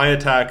my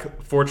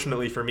attack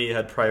fortunately for me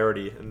had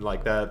priority, and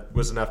like that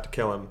was enough to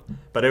kill him.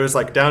 But it was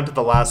like down to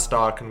the last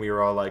stock, and we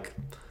were all like,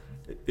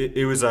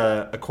 it was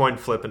a coin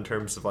flip in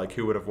terms of like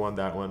who would have won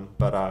that one.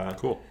 But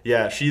cool.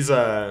 Yeah, she's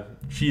a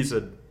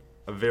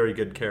very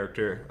good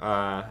character,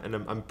 and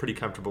I'm pretty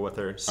comfortable with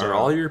her. So are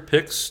all your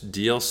picks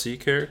DLC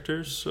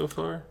characters so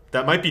far?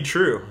 that might be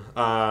true.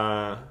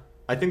 I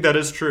think that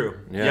is true.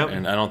 Yeah, Yep.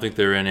 and I don't think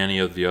they're in any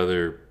of the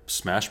other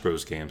Smash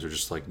Bros. Games. They're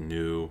just like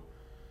new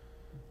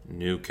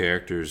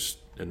characters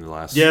in the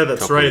last That's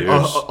couple right. of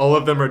years. All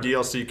of them are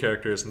DLC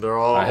characters, and they're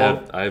all. I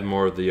have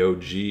more of the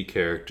OG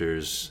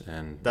characters,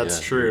 and That's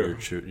true.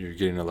 You're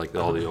getting to like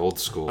all the old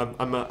school.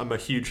 I'm a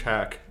huge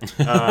hack,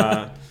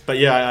 but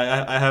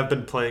yeah, I have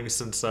been playing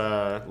since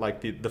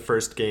like the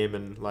first game,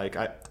 and like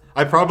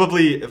I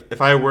probably if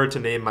I were to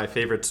name my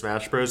favorite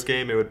Smash Bros.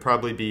 Game, it would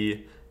probably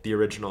be the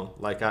original.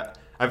 Like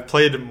I've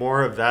played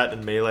more of that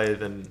in Melee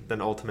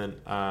than Ultimate.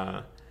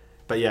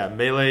 But yeah,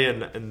 Melee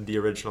and the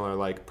original are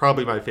like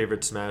probably my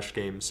favorite Smash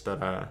games.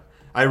 But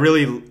I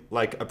really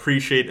like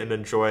appreciate and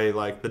enjoy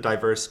like the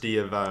diversity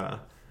of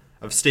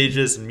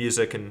stages and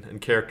music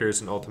and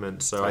characters in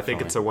Ultimate. So I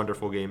think it's a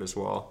wonderful game as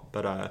well.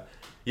 But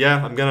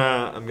yeah, I'm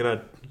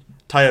gonna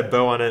tie a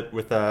bow on it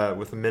with a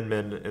Min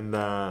Min in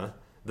the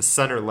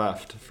center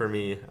left for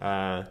me.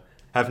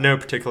 Have no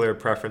particular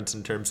preference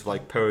in terms of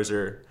like pose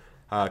or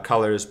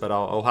colors, but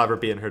I'll have her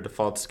be in her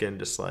default skin,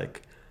 just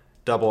like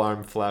double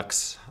arm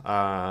flex.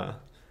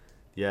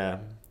 Yeah.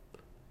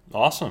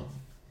 Awesome.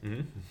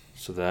 Mm-hmm.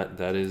 So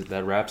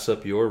that wraps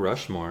up your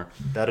Rushmore.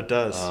 That it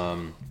does.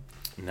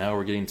 Now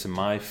we're getting to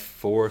my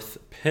fourth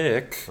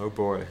pick. Oh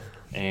boy.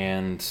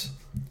 And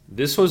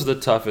this was the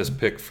toughest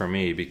pick for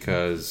me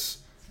because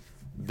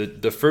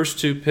the first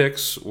two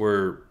picks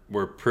were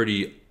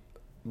pretty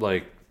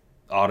like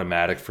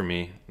automatic for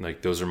me.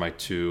 Like those are my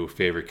two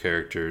favorite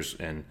characters,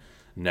 and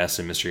Ness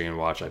and Mystery Game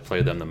Watch, I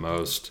played them the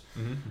most.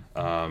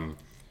 Mm-hmm.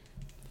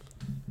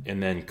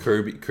 And then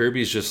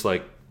Kirby's just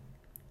like,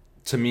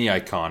 to me,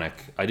 iconic.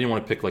 I didn't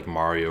want to pick like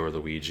Mario or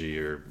Luigi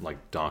or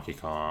like Donkey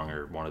Kong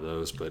or one of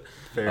those, but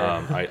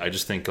I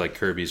just think like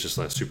Kirby's just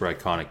like a super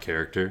iconic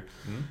character.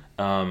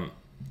 Mm-hmm.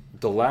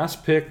 The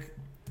last pick,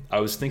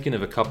 I was thinking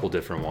of a couple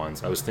different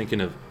ones. I was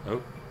thinking of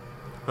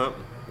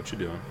what you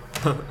doing?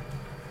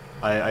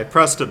 I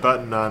pressed a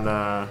button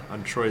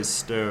on Troy's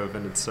stove,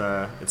 and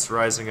it's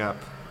rising up.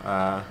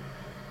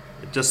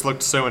 It just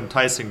looked so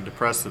enticing to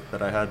press it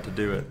that I had to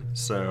do it.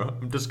 So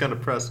I'm just gonna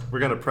press. We're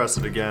gonna press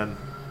it again,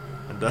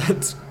 and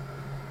that's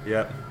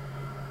yep.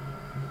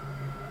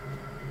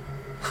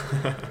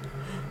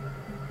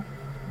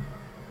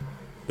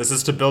 This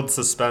is to build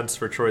suspense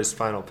for Troy's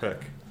final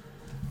pick,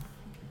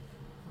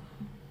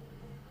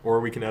 or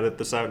we can edit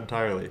this out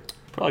entirely.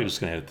 Probably just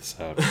gonna edit this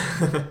out.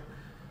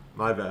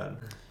 My bad.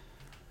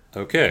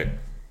 Okay,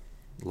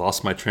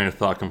 lost my train of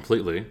thought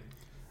completely.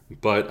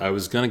 But I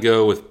was going to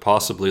go with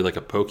possibly like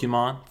a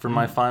Pokemon for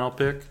my final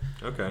pick.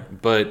 Okay.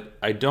 But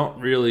I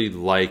don't really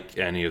like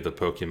any of the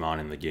Pokemon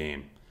in the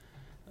game.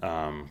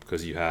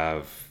 Because you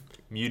have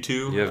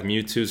Mewtwo. You have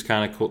Mewtwo's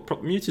kind of cool.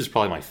 Mewtwo's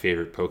probably my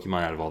favorite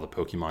Pokemon out of all the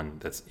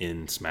Pokemon that's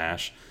in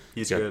Smash.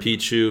 He's you got good.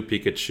 Pichu,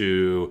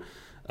 Pikachu,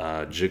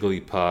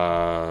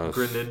 Jigglypuff,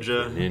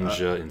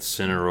 Greninja,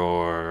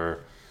 Incineroar.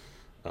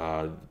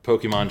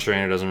 Pokemon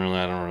Trainer doesn't really.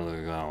 I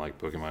don't like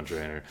Pokemon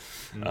Trainer.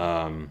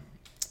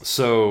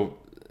 So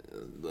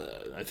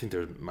I think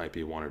there might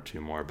be one or two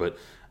more, but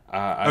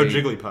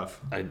Jigglypuff.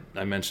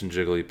 I mentioned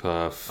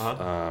Jigglypuff.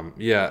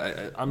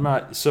 Uh-huh. I'm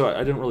not. So I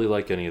didn't really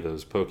like any of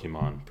those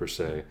Pokemon per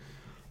se.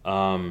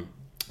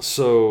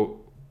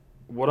 So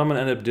what I'm gonna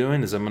end up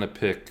doing is I'm gonna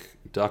pick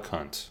Duck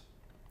Hunt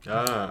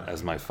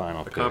as my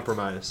final pick.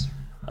 Compromise.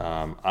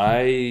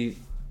 I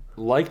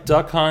like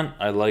Duck Hunt.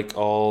 I like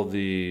all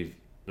the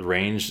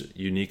ranged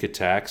unique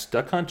attacks.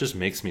 Duck Hunt just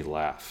makes me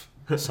laugh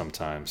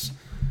sometimes.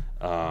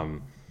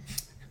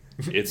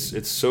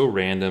 It's so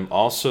random.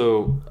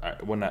 Also,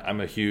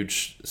 I'm a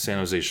huge San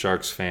Jose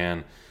Sharks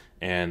fan,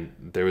 And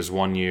there was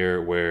one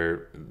year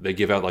where they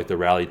give out like the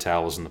rally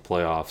towels in the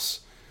playoffs.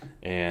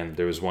 And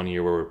there was one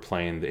year where we were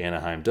playing the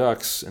Anaheim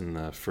Ducks in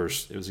the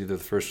first. It was either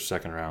the first or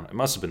second round. It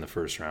must have been the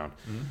first round,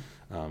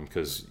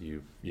 because I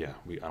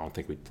don't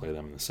think we'd play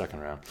them in the second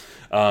round.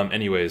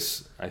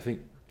 Anyways, I think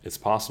it's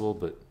possible,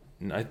 but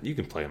you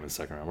can play them in the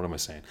second round. What am I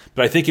saying?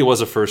 But I think it was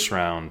a first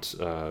round.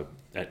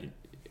 That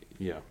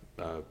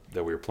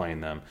we were playing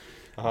them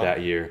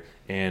that year,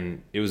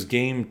 and it was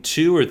game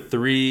 2 or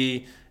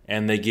 3,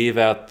 and they gave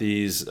out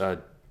these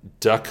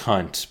duck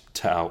hunt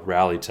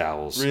rally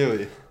towels.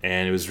 Really?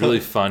 And it was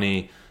really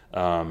funny.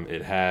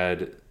 It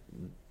had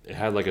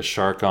like a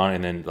shark on it,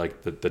 and then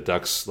like the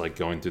ducks like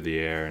going through the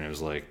air, and it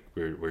was like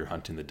we were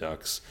hunting the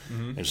ducks,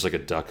 and just like a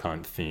duck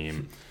hunt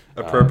theme.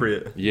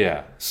 Appropriate.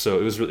 Yeah. So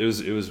it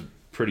was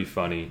pretty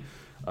funny.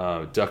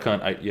 Duck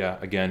hunt.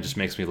 Again, just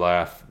makes me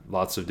laugh.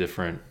 Lots of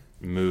different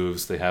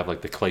moves. They have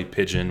like the clay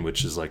pigeon,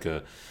 which is like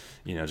a,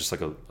 just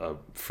like a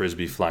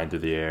frisbee flying through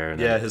the air. And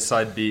then, his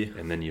side B.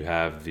 And then you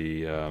have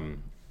the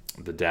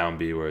down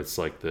B, where it's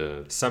like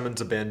the summons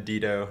a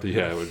bandito.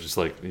 Yeah, we're just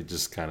like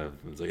it's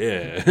like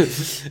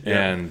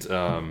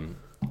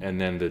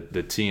and then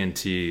the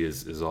TNT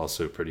is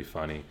also pretty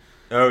funny.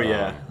 Oh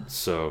yeah.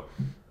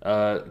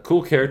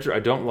 Cool character. I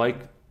don't like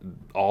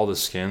all the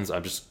skins.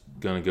 I'm just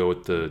gonna go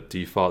with the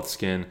default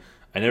skin.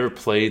 I never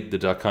played the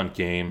Duck Hunt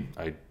game.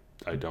 I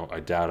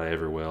doubt I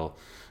ever will.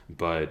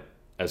 But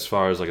as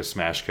far as like a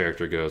Smash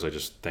character goes, I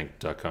just think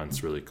Duck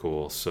Hunt's really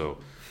cool. So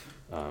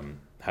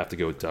have to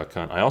go with Duck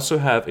Hunt. I also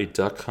have a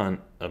Duck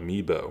Hunt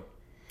amiibo.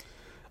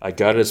 I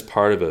got it as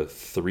part of a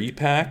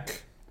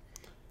 3-pack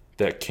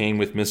that came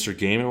with Mr.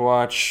 Game &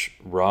 Watch,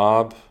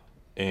 Rob,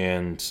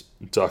 and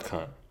Duck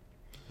Hunt.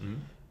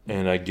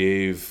 And I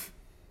gave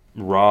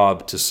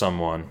Rob to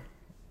someone,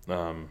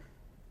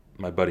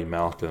 my buddy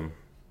Malcolm.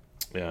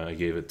 Yeah, I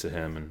gave it to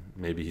him, and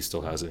maybe he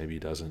still has it, maybe he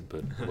doesn't,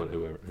 but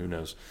whoever, who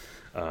knows?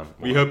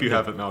 We hope you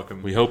have it,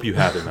 Malcolm. We hope you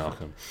have it,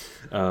 Malcolm.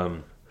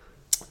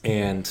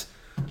 And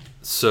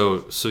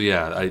so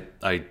yeah,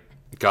 I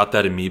got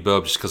that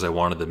amiibo just because I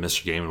wanted the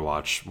Mr. Game &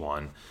 Watch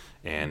one,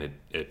 and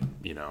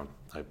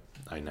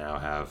I now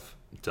have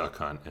Duck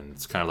Hunt, and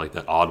it's kind of like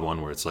that odd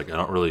one where it's like I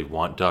don't really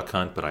want Duck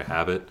Hunt, but I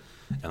have it,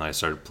 and I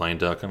started playing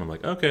Duck Hunt. I'm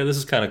like, okay, this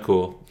is kind of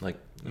cool. Like,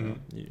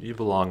 you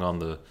belong on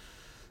the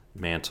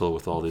mantle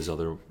with all these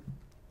other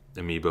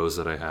amiibos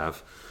that I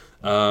have.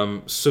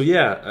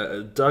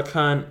 Duck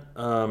Hunt,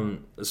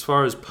 as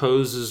far as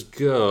poses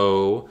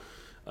go,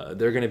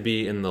 they're going to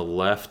be in the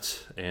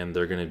left, and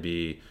they're going to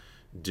be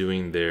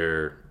doing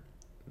their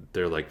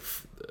like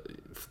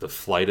the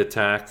flight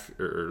attack,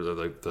 or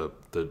like the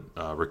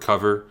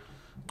recover,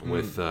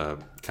 with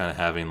kind of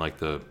having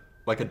like a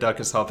duck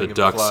is helping the him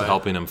ducks fly.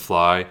 helping him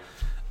fly,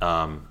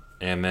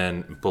 and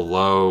then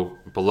below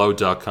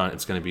Duck Hunt,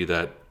 it's going to be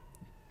that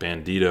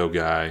bandito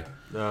guy.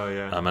 Oh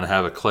yeah. I'm gonna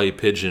have a clay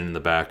pigeon in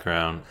the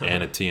background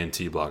and a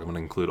TNT block. I'm gonna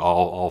include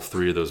all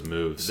 3 of those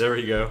moves. There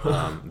we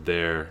go.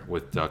 There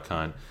with Duck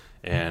Hunt,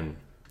 and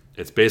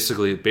it's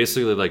basically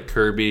like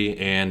Kirby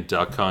and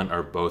Duck Hunt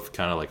are both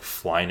kind of like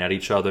flying at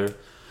each other,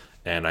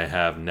 and I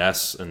have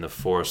Ness in the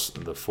four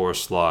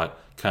slot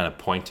kind of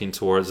pointing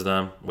towards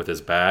them with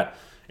his bat,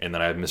 and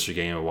then I have Mr.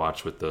 Game &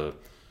 Watch with the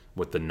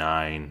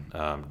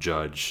 9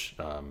 Judge.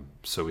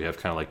 So we have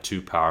kind of like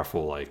 2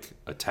 powerful like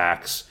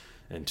attacks,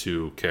 and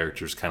 2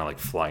 characters kind of like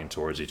flying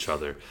towards each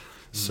other.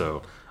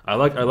 So I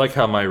like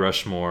how my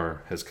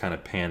Rushmore has kind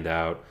of panned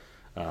out.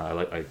 I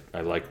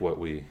like what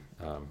we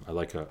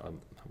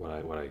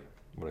what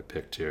I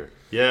picked here.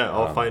 Yeah,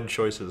 all fine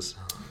choices.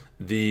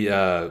 We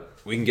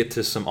can get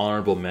to some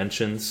honorable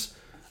mentions.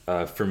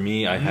 For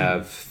me, I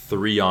have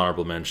 3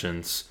 honorable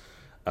mentions.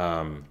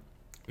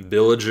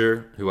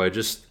 Villager, who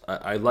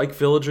I like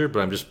Villager,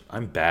 but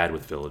I'm bad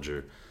with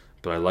Villager,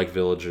 but I like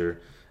Villager.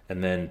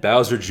 And then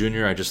Bowser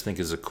Jr. I just think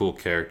is a cool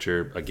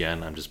character.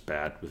 Again, I'm just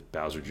bad with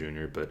Bowser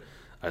Jr., but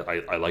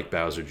I like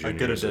Bowser Jr. A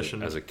good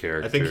addition as a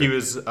character. I think he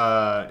was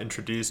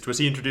introduced. Was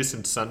he introduced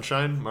in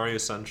Sunshine, Mario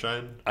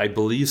Sunshine? I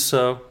believe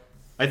so.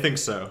 I think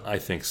so.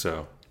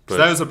 But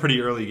that was a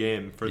pretty early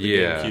game for the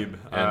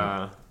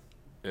GameCube.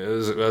 It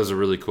was a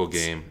really cool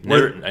game.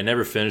 I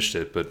never finished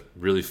it, but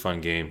really fun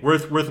game.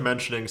 Worth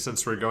mentioning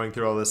since we're going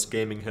through all this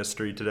gaming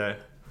history today.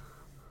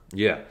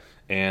 Yeah,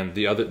 and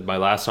my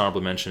last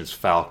honorable mention is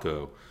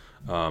Falco,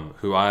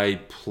 who I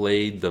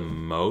played the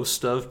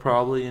most of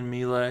probably in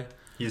Melee.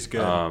 He's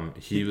good.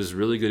 He was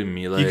really good in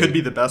Melee. He could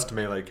be the best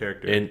Melee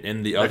character.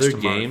 In the other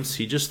games,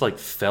 he just like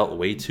felt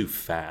way too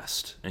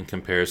fast in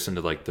comparison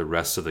to like the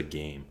rest of the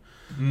game.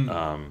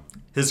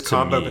 His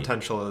combo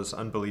potential is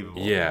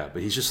unbelievable. Yeah,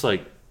 but he's just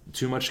like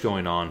too much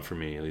going on for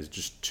me. He's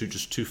just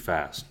too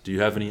fast. Do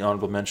you have any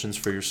honorable mentions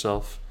for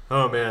yourself?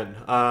 Oh man,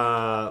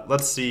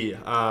 let's see.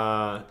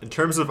 In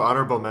terms of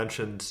honorable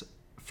mentions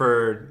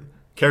for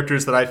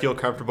characters that I feel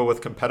comfortable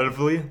with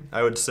competitively,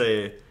 I would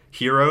say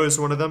Hero is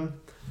one of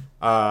them.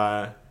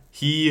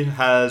 He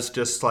has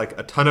just like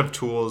a ton of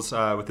tools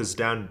with his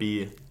down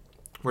B,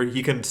 where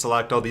he can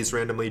select all these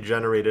randomly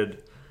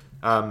generated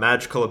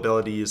magical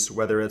abilities,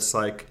 whether it's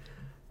like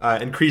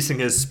increasing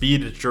his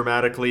speed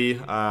dramatically,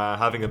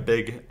 having a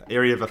big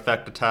area of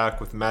effect attack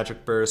with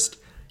magic burst.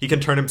 He can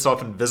turn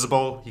himself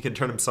invisible. He can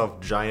turn himself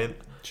giant.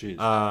 Jeez.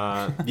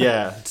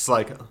 Yeah, it's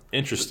like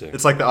Interesting.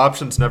 it's like the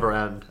options never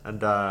end.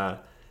 And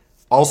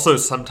also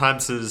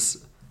sometimes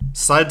his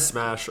side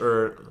smash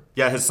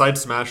his side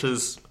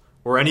smashes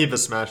or any of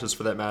his smashes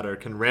for that matter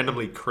can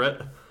randomly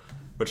crit,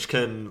 which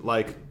can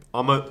like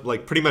almost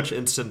like pretty much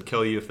instant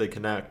kill you if they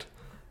connect.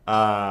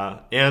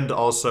 And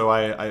also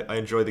I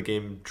enjoy the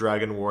game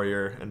Dragon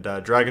Warrior and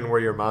Dragon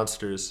Warrior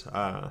Monsters,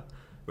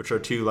 which are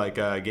two like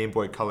Game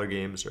Boy Color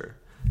games or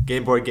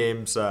Game Boy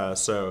games.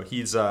 So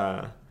he's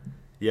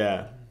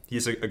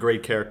he's a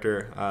great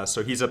character.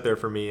 So he's up there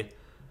for me.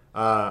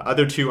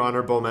 Other two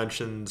honorable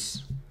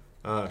mentions.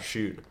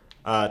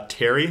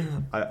 Terry,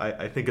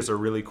 I think is a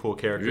really cool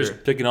character. You're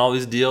just picking all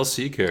these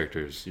DLC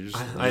characters. You just,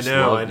 I just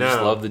know. You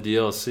just love the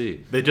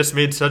DLC. They just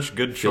made such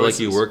good choices. I feel like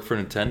you work for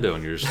Nintendo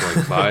and you're just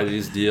like, buy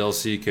these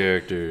DLC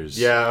characters.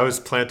 Yeah, I was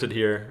planted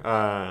here.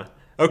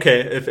 Okay,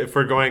 if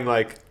we're going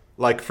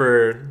like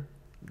for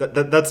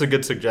that's a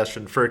good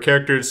suggestion for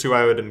characters who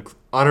I would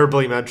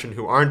honorably mention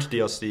who aren't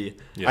DLC.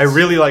 Yes. I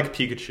really like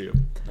Pikachu.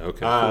 Okay.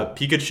 Cool.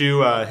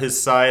 Pikachu, his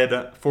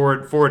side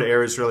forward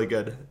air is really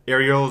good.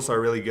 Aerials are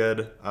really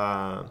good.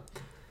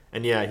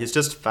 And yeah, he's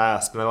just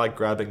fast, and I like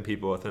grabbing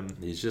people with him.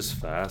 He's just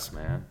fast,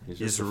 man.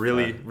 He's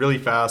really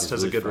fast.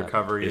 Has a good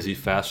recovery. Is he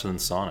faster than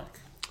Sonic?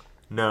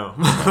 No,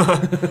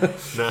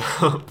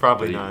 no,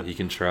 probably not. He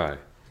can try.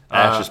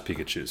 Ash's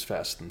Pikachu is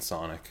faster than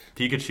Sonic.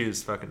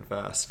 Pikachu's fucking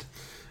fast.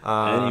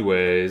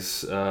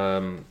 Anyways,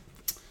 you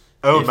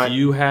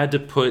had to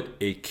put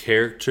a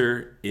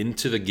character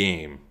into the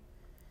game,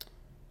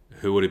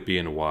 who would it be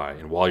and why?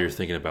 And while you're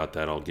thinking about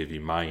that, I'll give you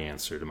my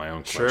answer to my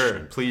own question. Sure,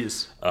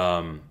 please.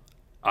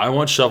 I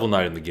want Shovel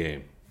Knight in the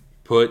game.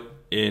 Put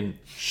in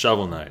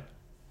Shovel Knight.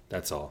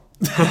 That's all.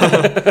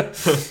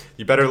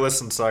 You better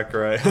listen,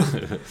 Sakurai.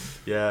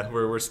 Yeah,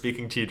 we're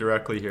speaking to you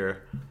directly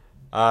here.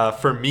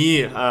 For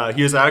me,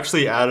 he was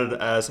actually added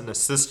as an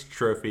assist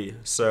trophy.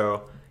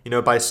 So,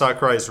 by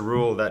Sakurai's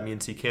rule, that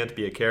means he can't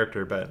be a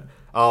character. But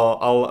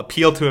I'll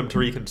appeal to him to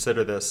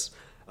reconsider this.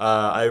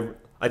 I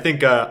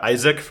think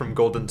Isaac from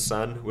Golden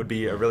Sun would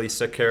be a really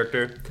sick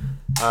character.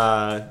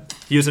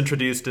 He was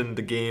introduced in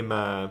the game,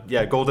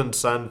 Golden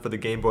Sun for the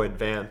Game Boy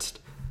Advanced.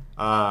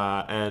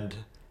 And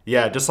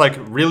yeah, just like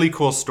really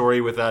cool story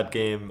with that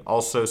game.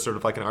 Also sort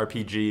of like an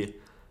RPG.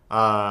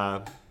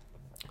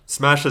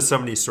 Smash has so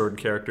many sword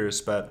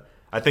characters, but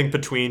I think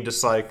between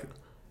just like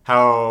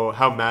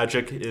how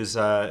magic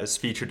is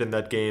featured in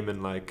that game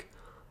and like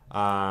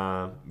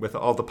with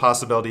all the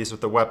possibilities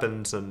with the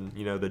weapons and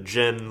the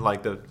djinn,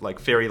 like the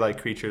fairy-like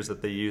creatures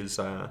that they use,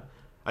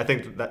 I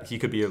think that he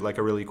could be like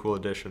a really cool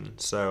addition.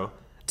 So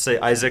I'd say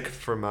Isaac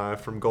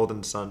from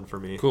Golden Sun for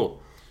me.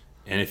 Cool.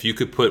 And if you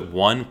could put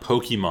one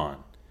Pokemon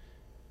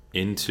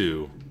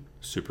into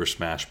Super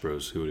Smash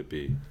Bros., who would it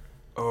be?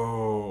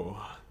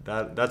 Oh,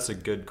 that's a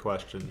good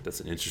question. That's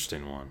an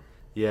interesting one.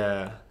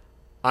 Yeah.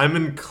 I'm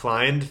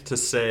inclined to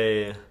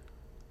say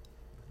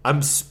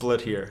I'm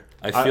split here.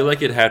 I feel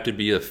like it'd have to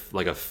be a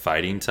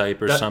fighting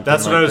type or something.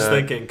 That's what I was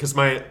thinking, because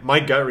my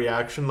gut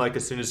reaction, like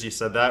as soon as you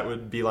said that,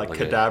 would be like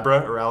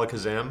Kadabra or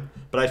Alakazam.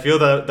 But I feel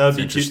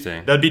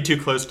that would be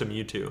too close to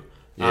Mewtwo.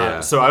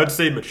 Yeah. So I would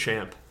say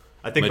Machamp.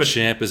 I think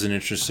Machamp is an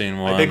interesting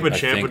one. I think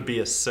Machamp would be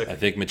a sick. I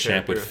think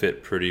Machamp character. would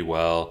fit pretty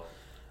well.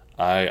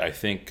 I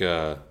think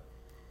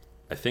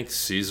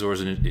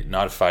Caesar's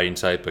not a fighting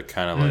type, but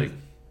kind of like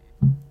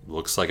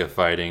looks like a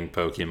fighting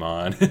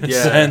Pokemon in a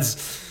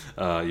sense.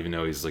 Even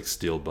though he's like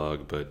Steel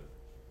Bug, but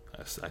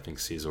I think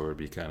Caesar would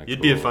be kind of cool.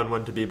 You'd be a fun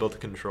one to be able to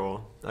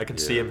control. I can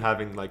see him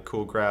having like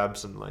cool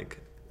grabs and like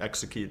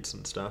executes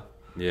and stuff.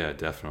 Yeah,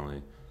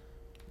 definitely.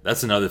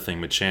 That's another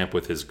thing. Machamp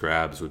with his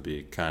grabs would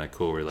be kind of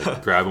cool. Where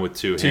like grab him with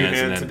two hands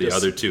and then the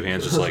other two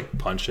hands just like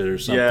punch it or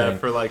something. Yeah,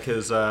 for like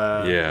his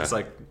it's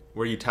like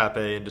where you tap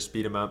A and just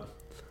beat him up.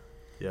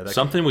 Yeah.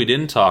 Something we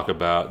didn't talk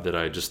about that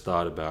I just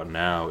thought about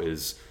now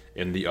is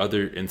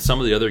in some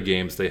of the other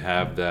games they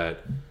have that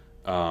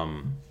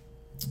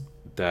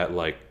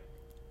like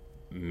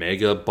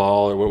Mega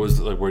Ball or what was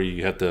it, like where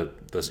you have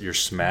your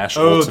Smash.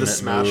 Oh, the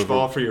Smash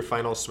Ball for your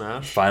final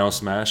Smash. Final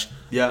Smash.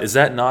 Yeah. Is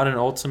that not an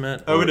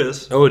ultimate? Oh, it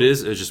is. Oh, it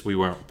is. It's just we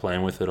weren't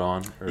playing with it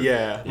on.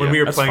 When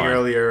we were playing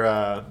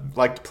earlier,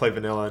 liked to play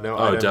vanilla. No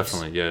items. Oh,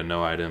 definitely. Yeah,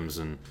 no items.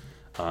 And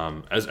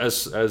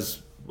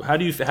as how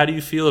do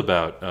you feel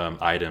about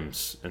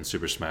items in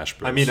Super Smash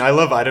Bros? I mean, I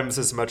love items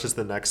as much as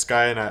the next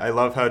guy, and I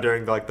love how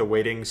during the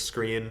waiting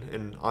screen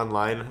in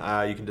online,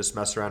 you can just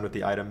mess around with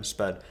the items.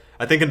 But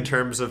I think in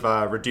terms of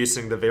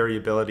reducing the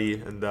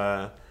variability and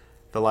the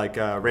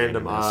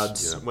random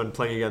odds when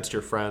playing against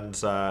your friends,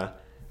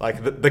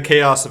 the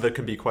chaos of it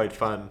can be quite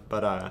fun.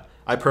 But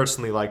I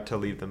personally like to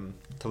leave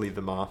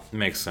them off.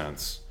 Makes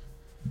sense.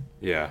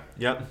 Yeah.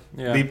 Yep.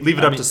 Yeah. Leave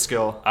it up to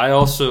skill. I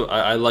also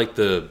I like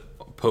the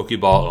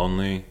Pokeball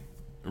only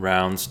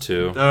rounds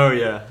too. Oh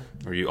yeah.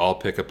 Where you all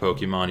pick a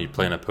Pokemon, you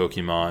play in a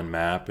Pokemon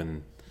map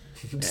and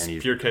you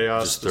pure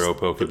chaos. Just throw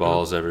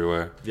Pokeballs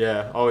everywhere.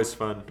 Yeah, always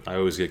fun. I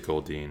always get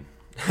Goldeen.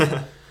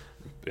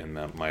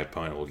 and my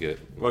opponent will get.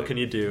 What can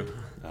you do?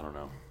 I don't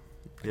know.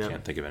 I Yeah.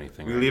 can't think of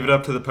anything. We right leave now. it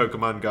up to the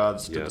Pokemon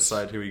gods to Yes.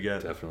 decide who we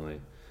get.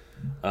 Definitely.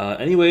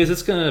 Anyways,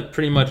 it's going to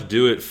pretty much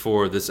do it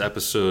for this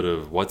episode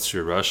of What's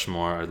Your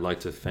Rushmore. I'd like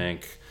to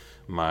thank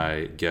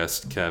my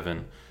guest,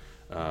 Kevin,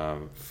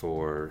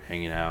 for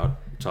hanging out,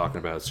 talking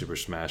about Super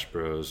Smash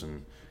Bros.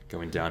 And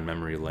going down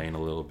memory lane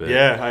a little bit.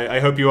 Yeah, I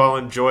hope you all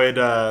enjoyed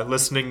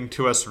listening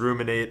to us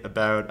ruminate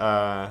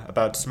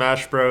about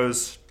Smash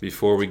Bros.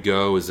 Before we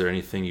go, is there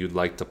anything you'd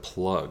like to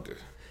plug?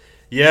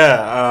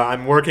 Yeah,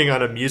 I'm working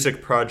on a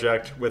music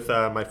project with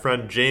my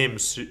friend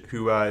James,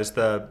 who is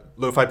the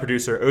lo-fi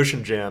producer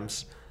Ocean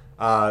Jams.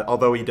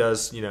 Although he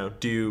does,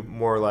 do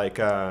more like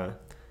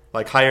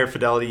higher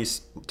fidelity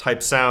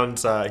type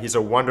sounds. He's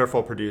a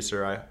wonderful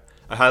producer.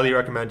 I highly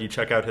recommend you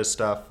check out his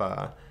stuff.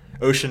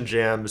 Ocean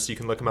Jams. You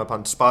can look him up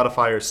on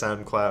Spotify or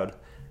SoundCloud.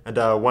 And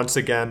once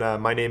again,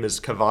 my name is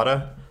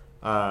Kevatta,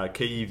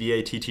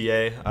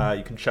 Kevatta.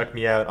 You can check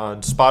me out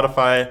on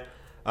Spotify,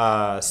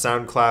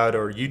 SoundCloud,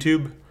 or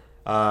YouTube.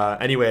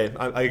 Anyway,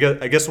 I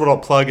guess what I'll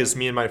plug is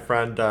me and my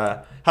friend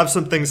have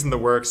some things in the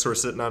works. We're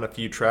sitting on a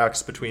few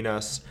tracks between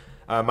us.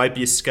 Might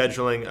be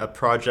scheduling a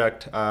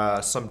project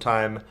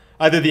sometime,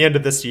 either the end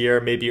of this year,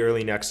 maybe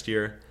early next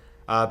year.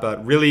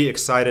 But really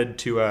excited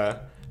to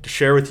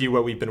share with you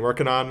what we've been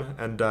working on,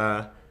 and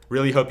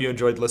really hope you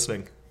enjoyed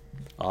listening.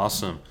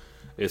 Awesome.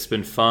 It's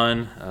been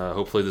fun.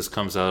 Hopefully this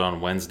comes out on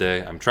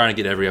Wednesday. I'm trying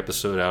to get every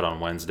episode out on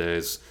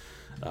Wednesdays.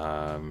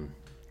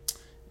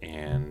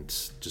 And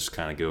just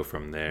kind of go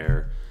from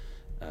there.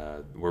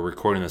 We're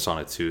recording this on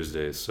a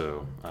Tuesday,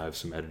 so I have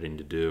some editing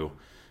to do,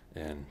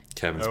 and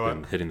Kevin's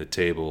been hitting the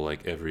table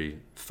like every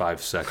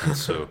 5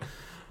 seconds. So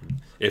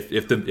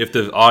if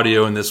the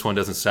audio in this one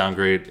doesn't sound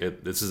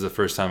great, this is the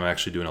first time I'm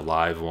actually doing a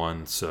live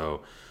one,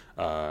 so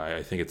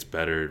I think it's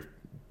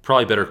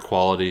probably better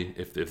quality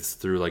if it's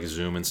through like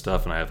Zoom and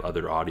stuff, and I have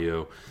other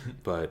audio,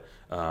 but.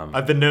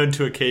 I've been known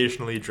to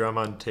occasionally drum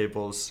on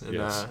tables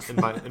Yes.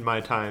 in my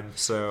time,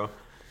 so.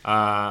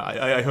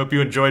 I hope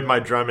you enjoyed my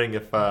drumming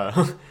if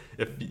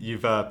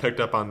you've picked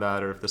up on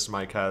that, or if this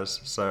mic has.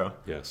 So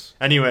yes.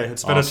 Anyway,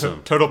 it's been Awesome.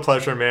 a total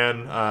pleasure,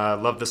 man.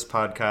 Love this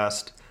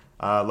podcast.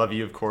 Love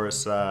you, of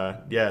course.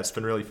 It's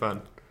been really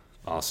fun.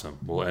 Awesome.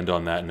 We'll end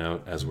on that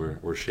note as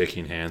we're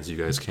shaking hands. You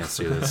guys can't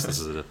see this. This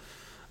is a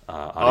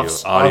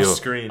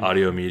off-screen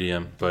audio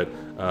medium, but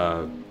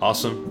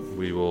awesome.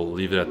 We will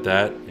leave it at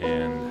that,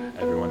 and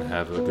everyone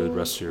have a good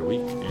rest of your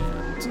week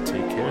and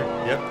take care.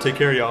 Yep. Take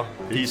care, y'all.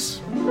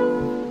 Peace.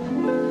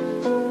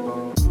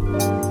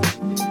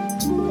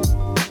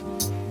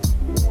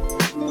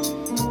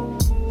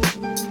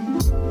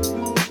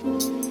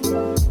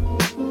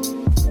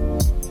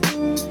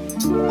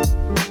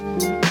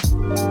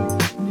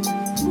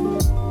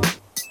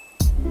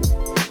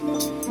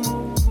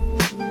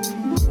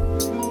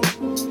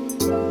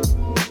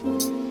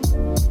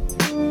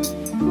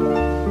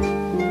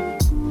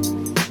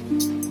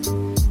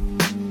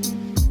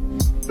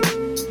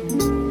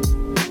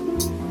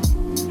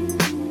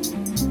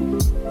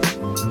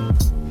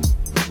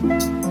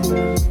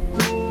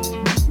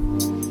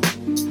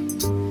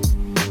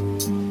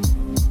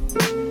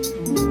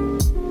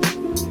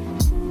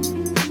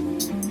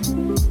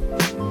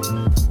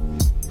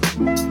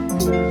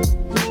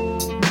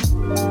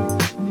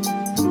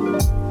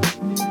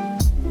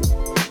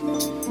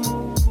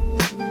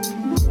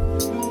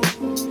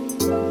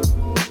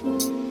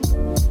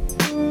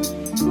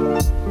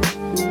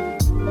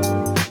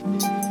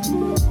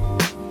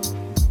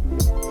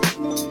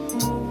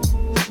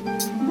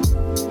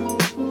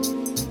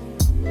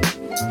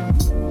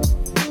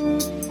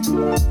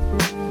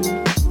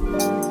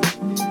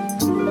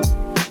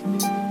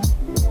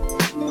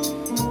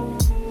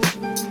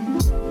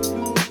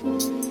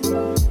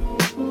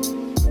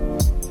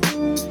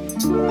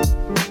 Bye.